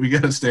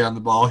gotta stay on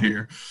the ball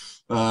here.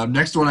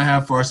 Next one I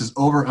have for us is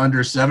over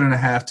under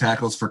 7.5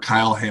 tackles for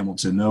Kyle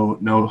Hamilton.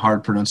 No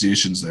hard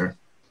pronunciations there.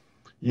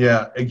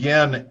 Yeah,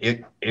 again,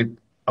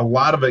 a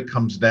lot of it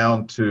comes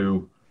down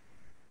to,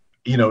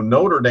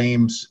 Notre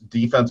Dame's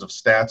defensive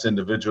stats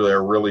individually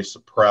are really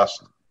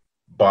suppressed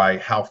by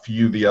how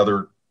few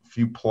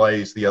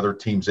plays the other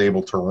team's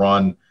able to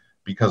run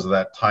because of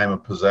that time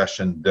of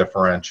possession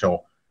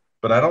differential.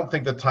 But I don't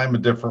think the time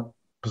of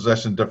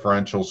possession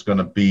differential is going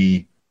to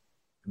be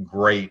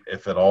great,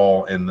 if at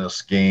all, in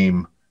this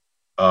game.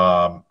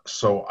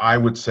 So I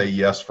would say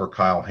yes for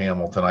Kyle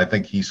Hamilton. I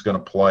think he's going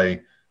to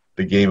play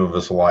the game of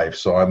his life.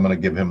 So I'm going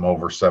to give him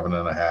over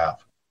 7.5.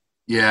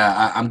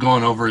 Yeah, I'm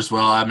going over as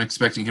well. I'm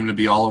expecting him to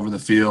be all over the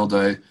field.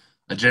 I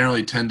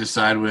generally tend to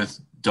side with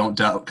don't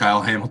doubt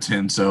Kyle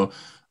Hamilton. So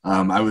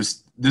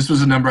this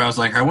was a number I was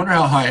like, I wonder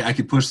how high I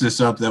could push this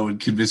up that would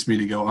convince me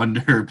to go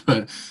under.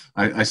 But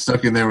I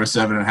stuck in there with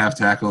 7.5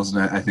 tackles,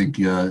 and I think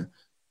he'll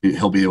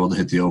be able to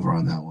hit the over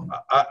on that one.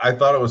 I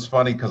thought it was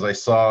funny because I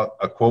saw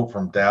a quote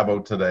from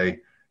Dabo today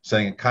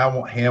saying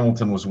Kyle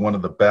Hamilton was one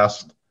of the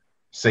best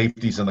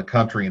safeties in the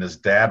country, and his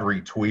dad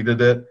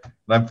retweeted it. And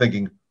I'm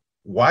thinking,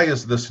 why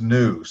is this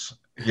news?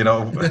 We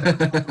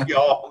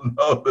all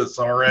know this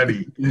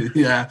already.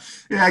 Yeah.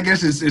 I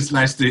guess it's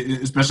nice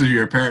to, especially if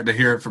you're a parent, to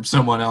hear it from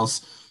someone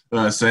else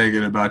saying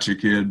it about your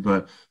kid.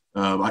 But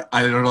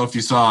I don't know if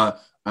you saw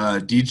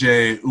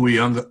DJ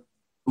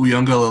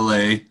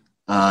Uiagalelei.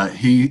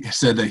 He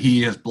said that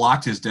he has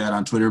blocked his dad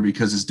on Twitter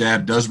because his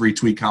dad does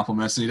retweet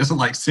compliments and he doesn't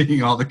like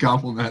seeing all the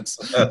compliments.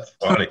 That's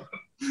funny.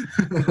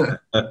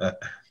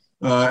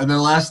 And then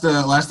last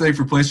thing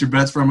for place your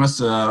bets from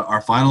us, our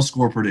final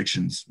score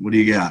predictions. What do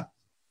you got?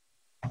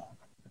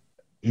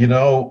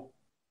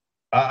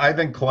 I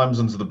think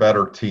Clemson's the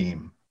better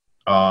team,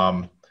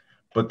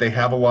 but they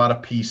have a lot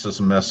of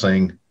pieces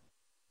missing.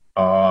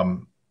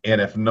 And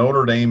if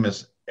Notre Dame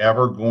is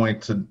ever going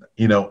to,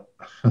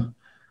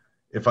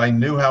 if I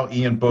knew how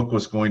Ian Book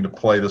was going to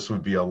play, this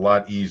would be a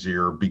lot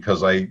easier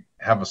because I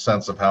have a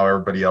sense of how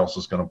everybody else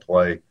is going to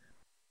play.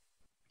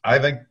 I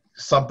think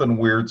something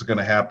weird's going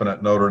to happen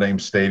at Notre Dame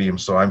Stadium,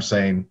 so I'm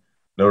saying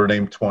Notre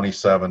Dame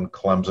 27,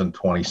 Clemson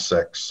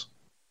 26.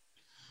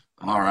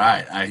 All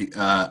right.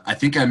 I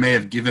think I may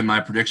have given my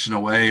prediction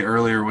away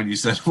earlier when you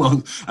said,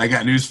 well, I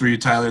got news for you,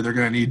 Tyler. They're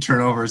going to need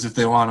turnovers if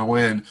they want to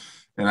win.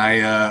 And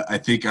I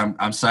think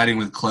I'm siding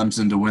with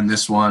Clemson to win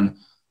this one.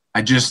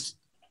 I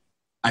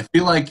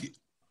feel like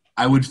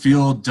I would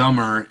feel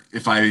dumber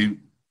if I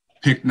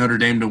picked Notre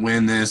Dame to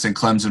win this and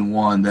Clemson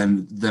won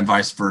than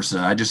vice versa.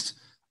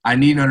 I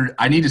need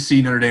to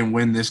see Notre Dame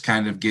win this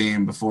kind of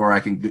game before I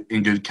can,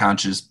 in good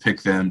conscience,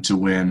 pick them to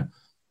win.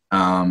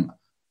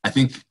 I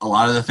think a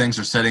lot of the things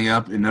are setting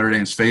up in Notre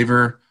Dame's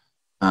favor,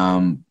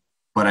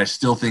 but I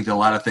still think a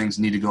lot of things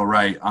need to go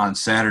right on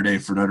Saturday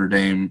for Notre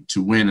Dame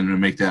to win and to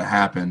make that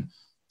happen.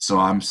 So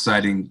I'm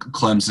citing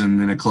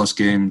Clemson in a close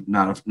game,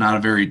 not a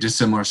very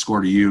dissimilar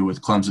score to you,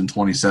 with Clemson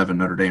 27,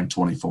 Notre Dame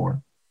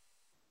 24.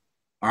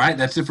 All right,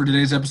 that's it for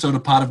today's episode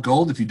of Pot of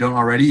Gold. If you don't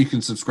already, you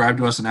can subscribe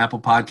to us on Apple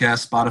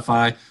Podcasts,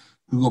 Spotify,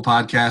 Google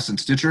Podcasts, and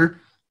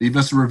Stitcher. Leave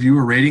us a review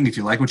or rating if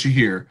you like what you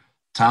hear.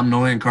 Tom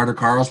Noy and Carter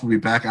Carls will be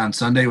back on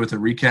Sunday with a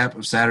recap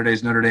of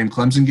Saturday's Notre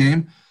Dame-Clemson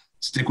game.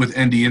 Stick with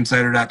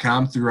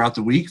ndinsider.com throughout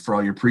the week for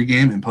all your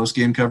pregame and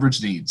postgame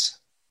coverage needs.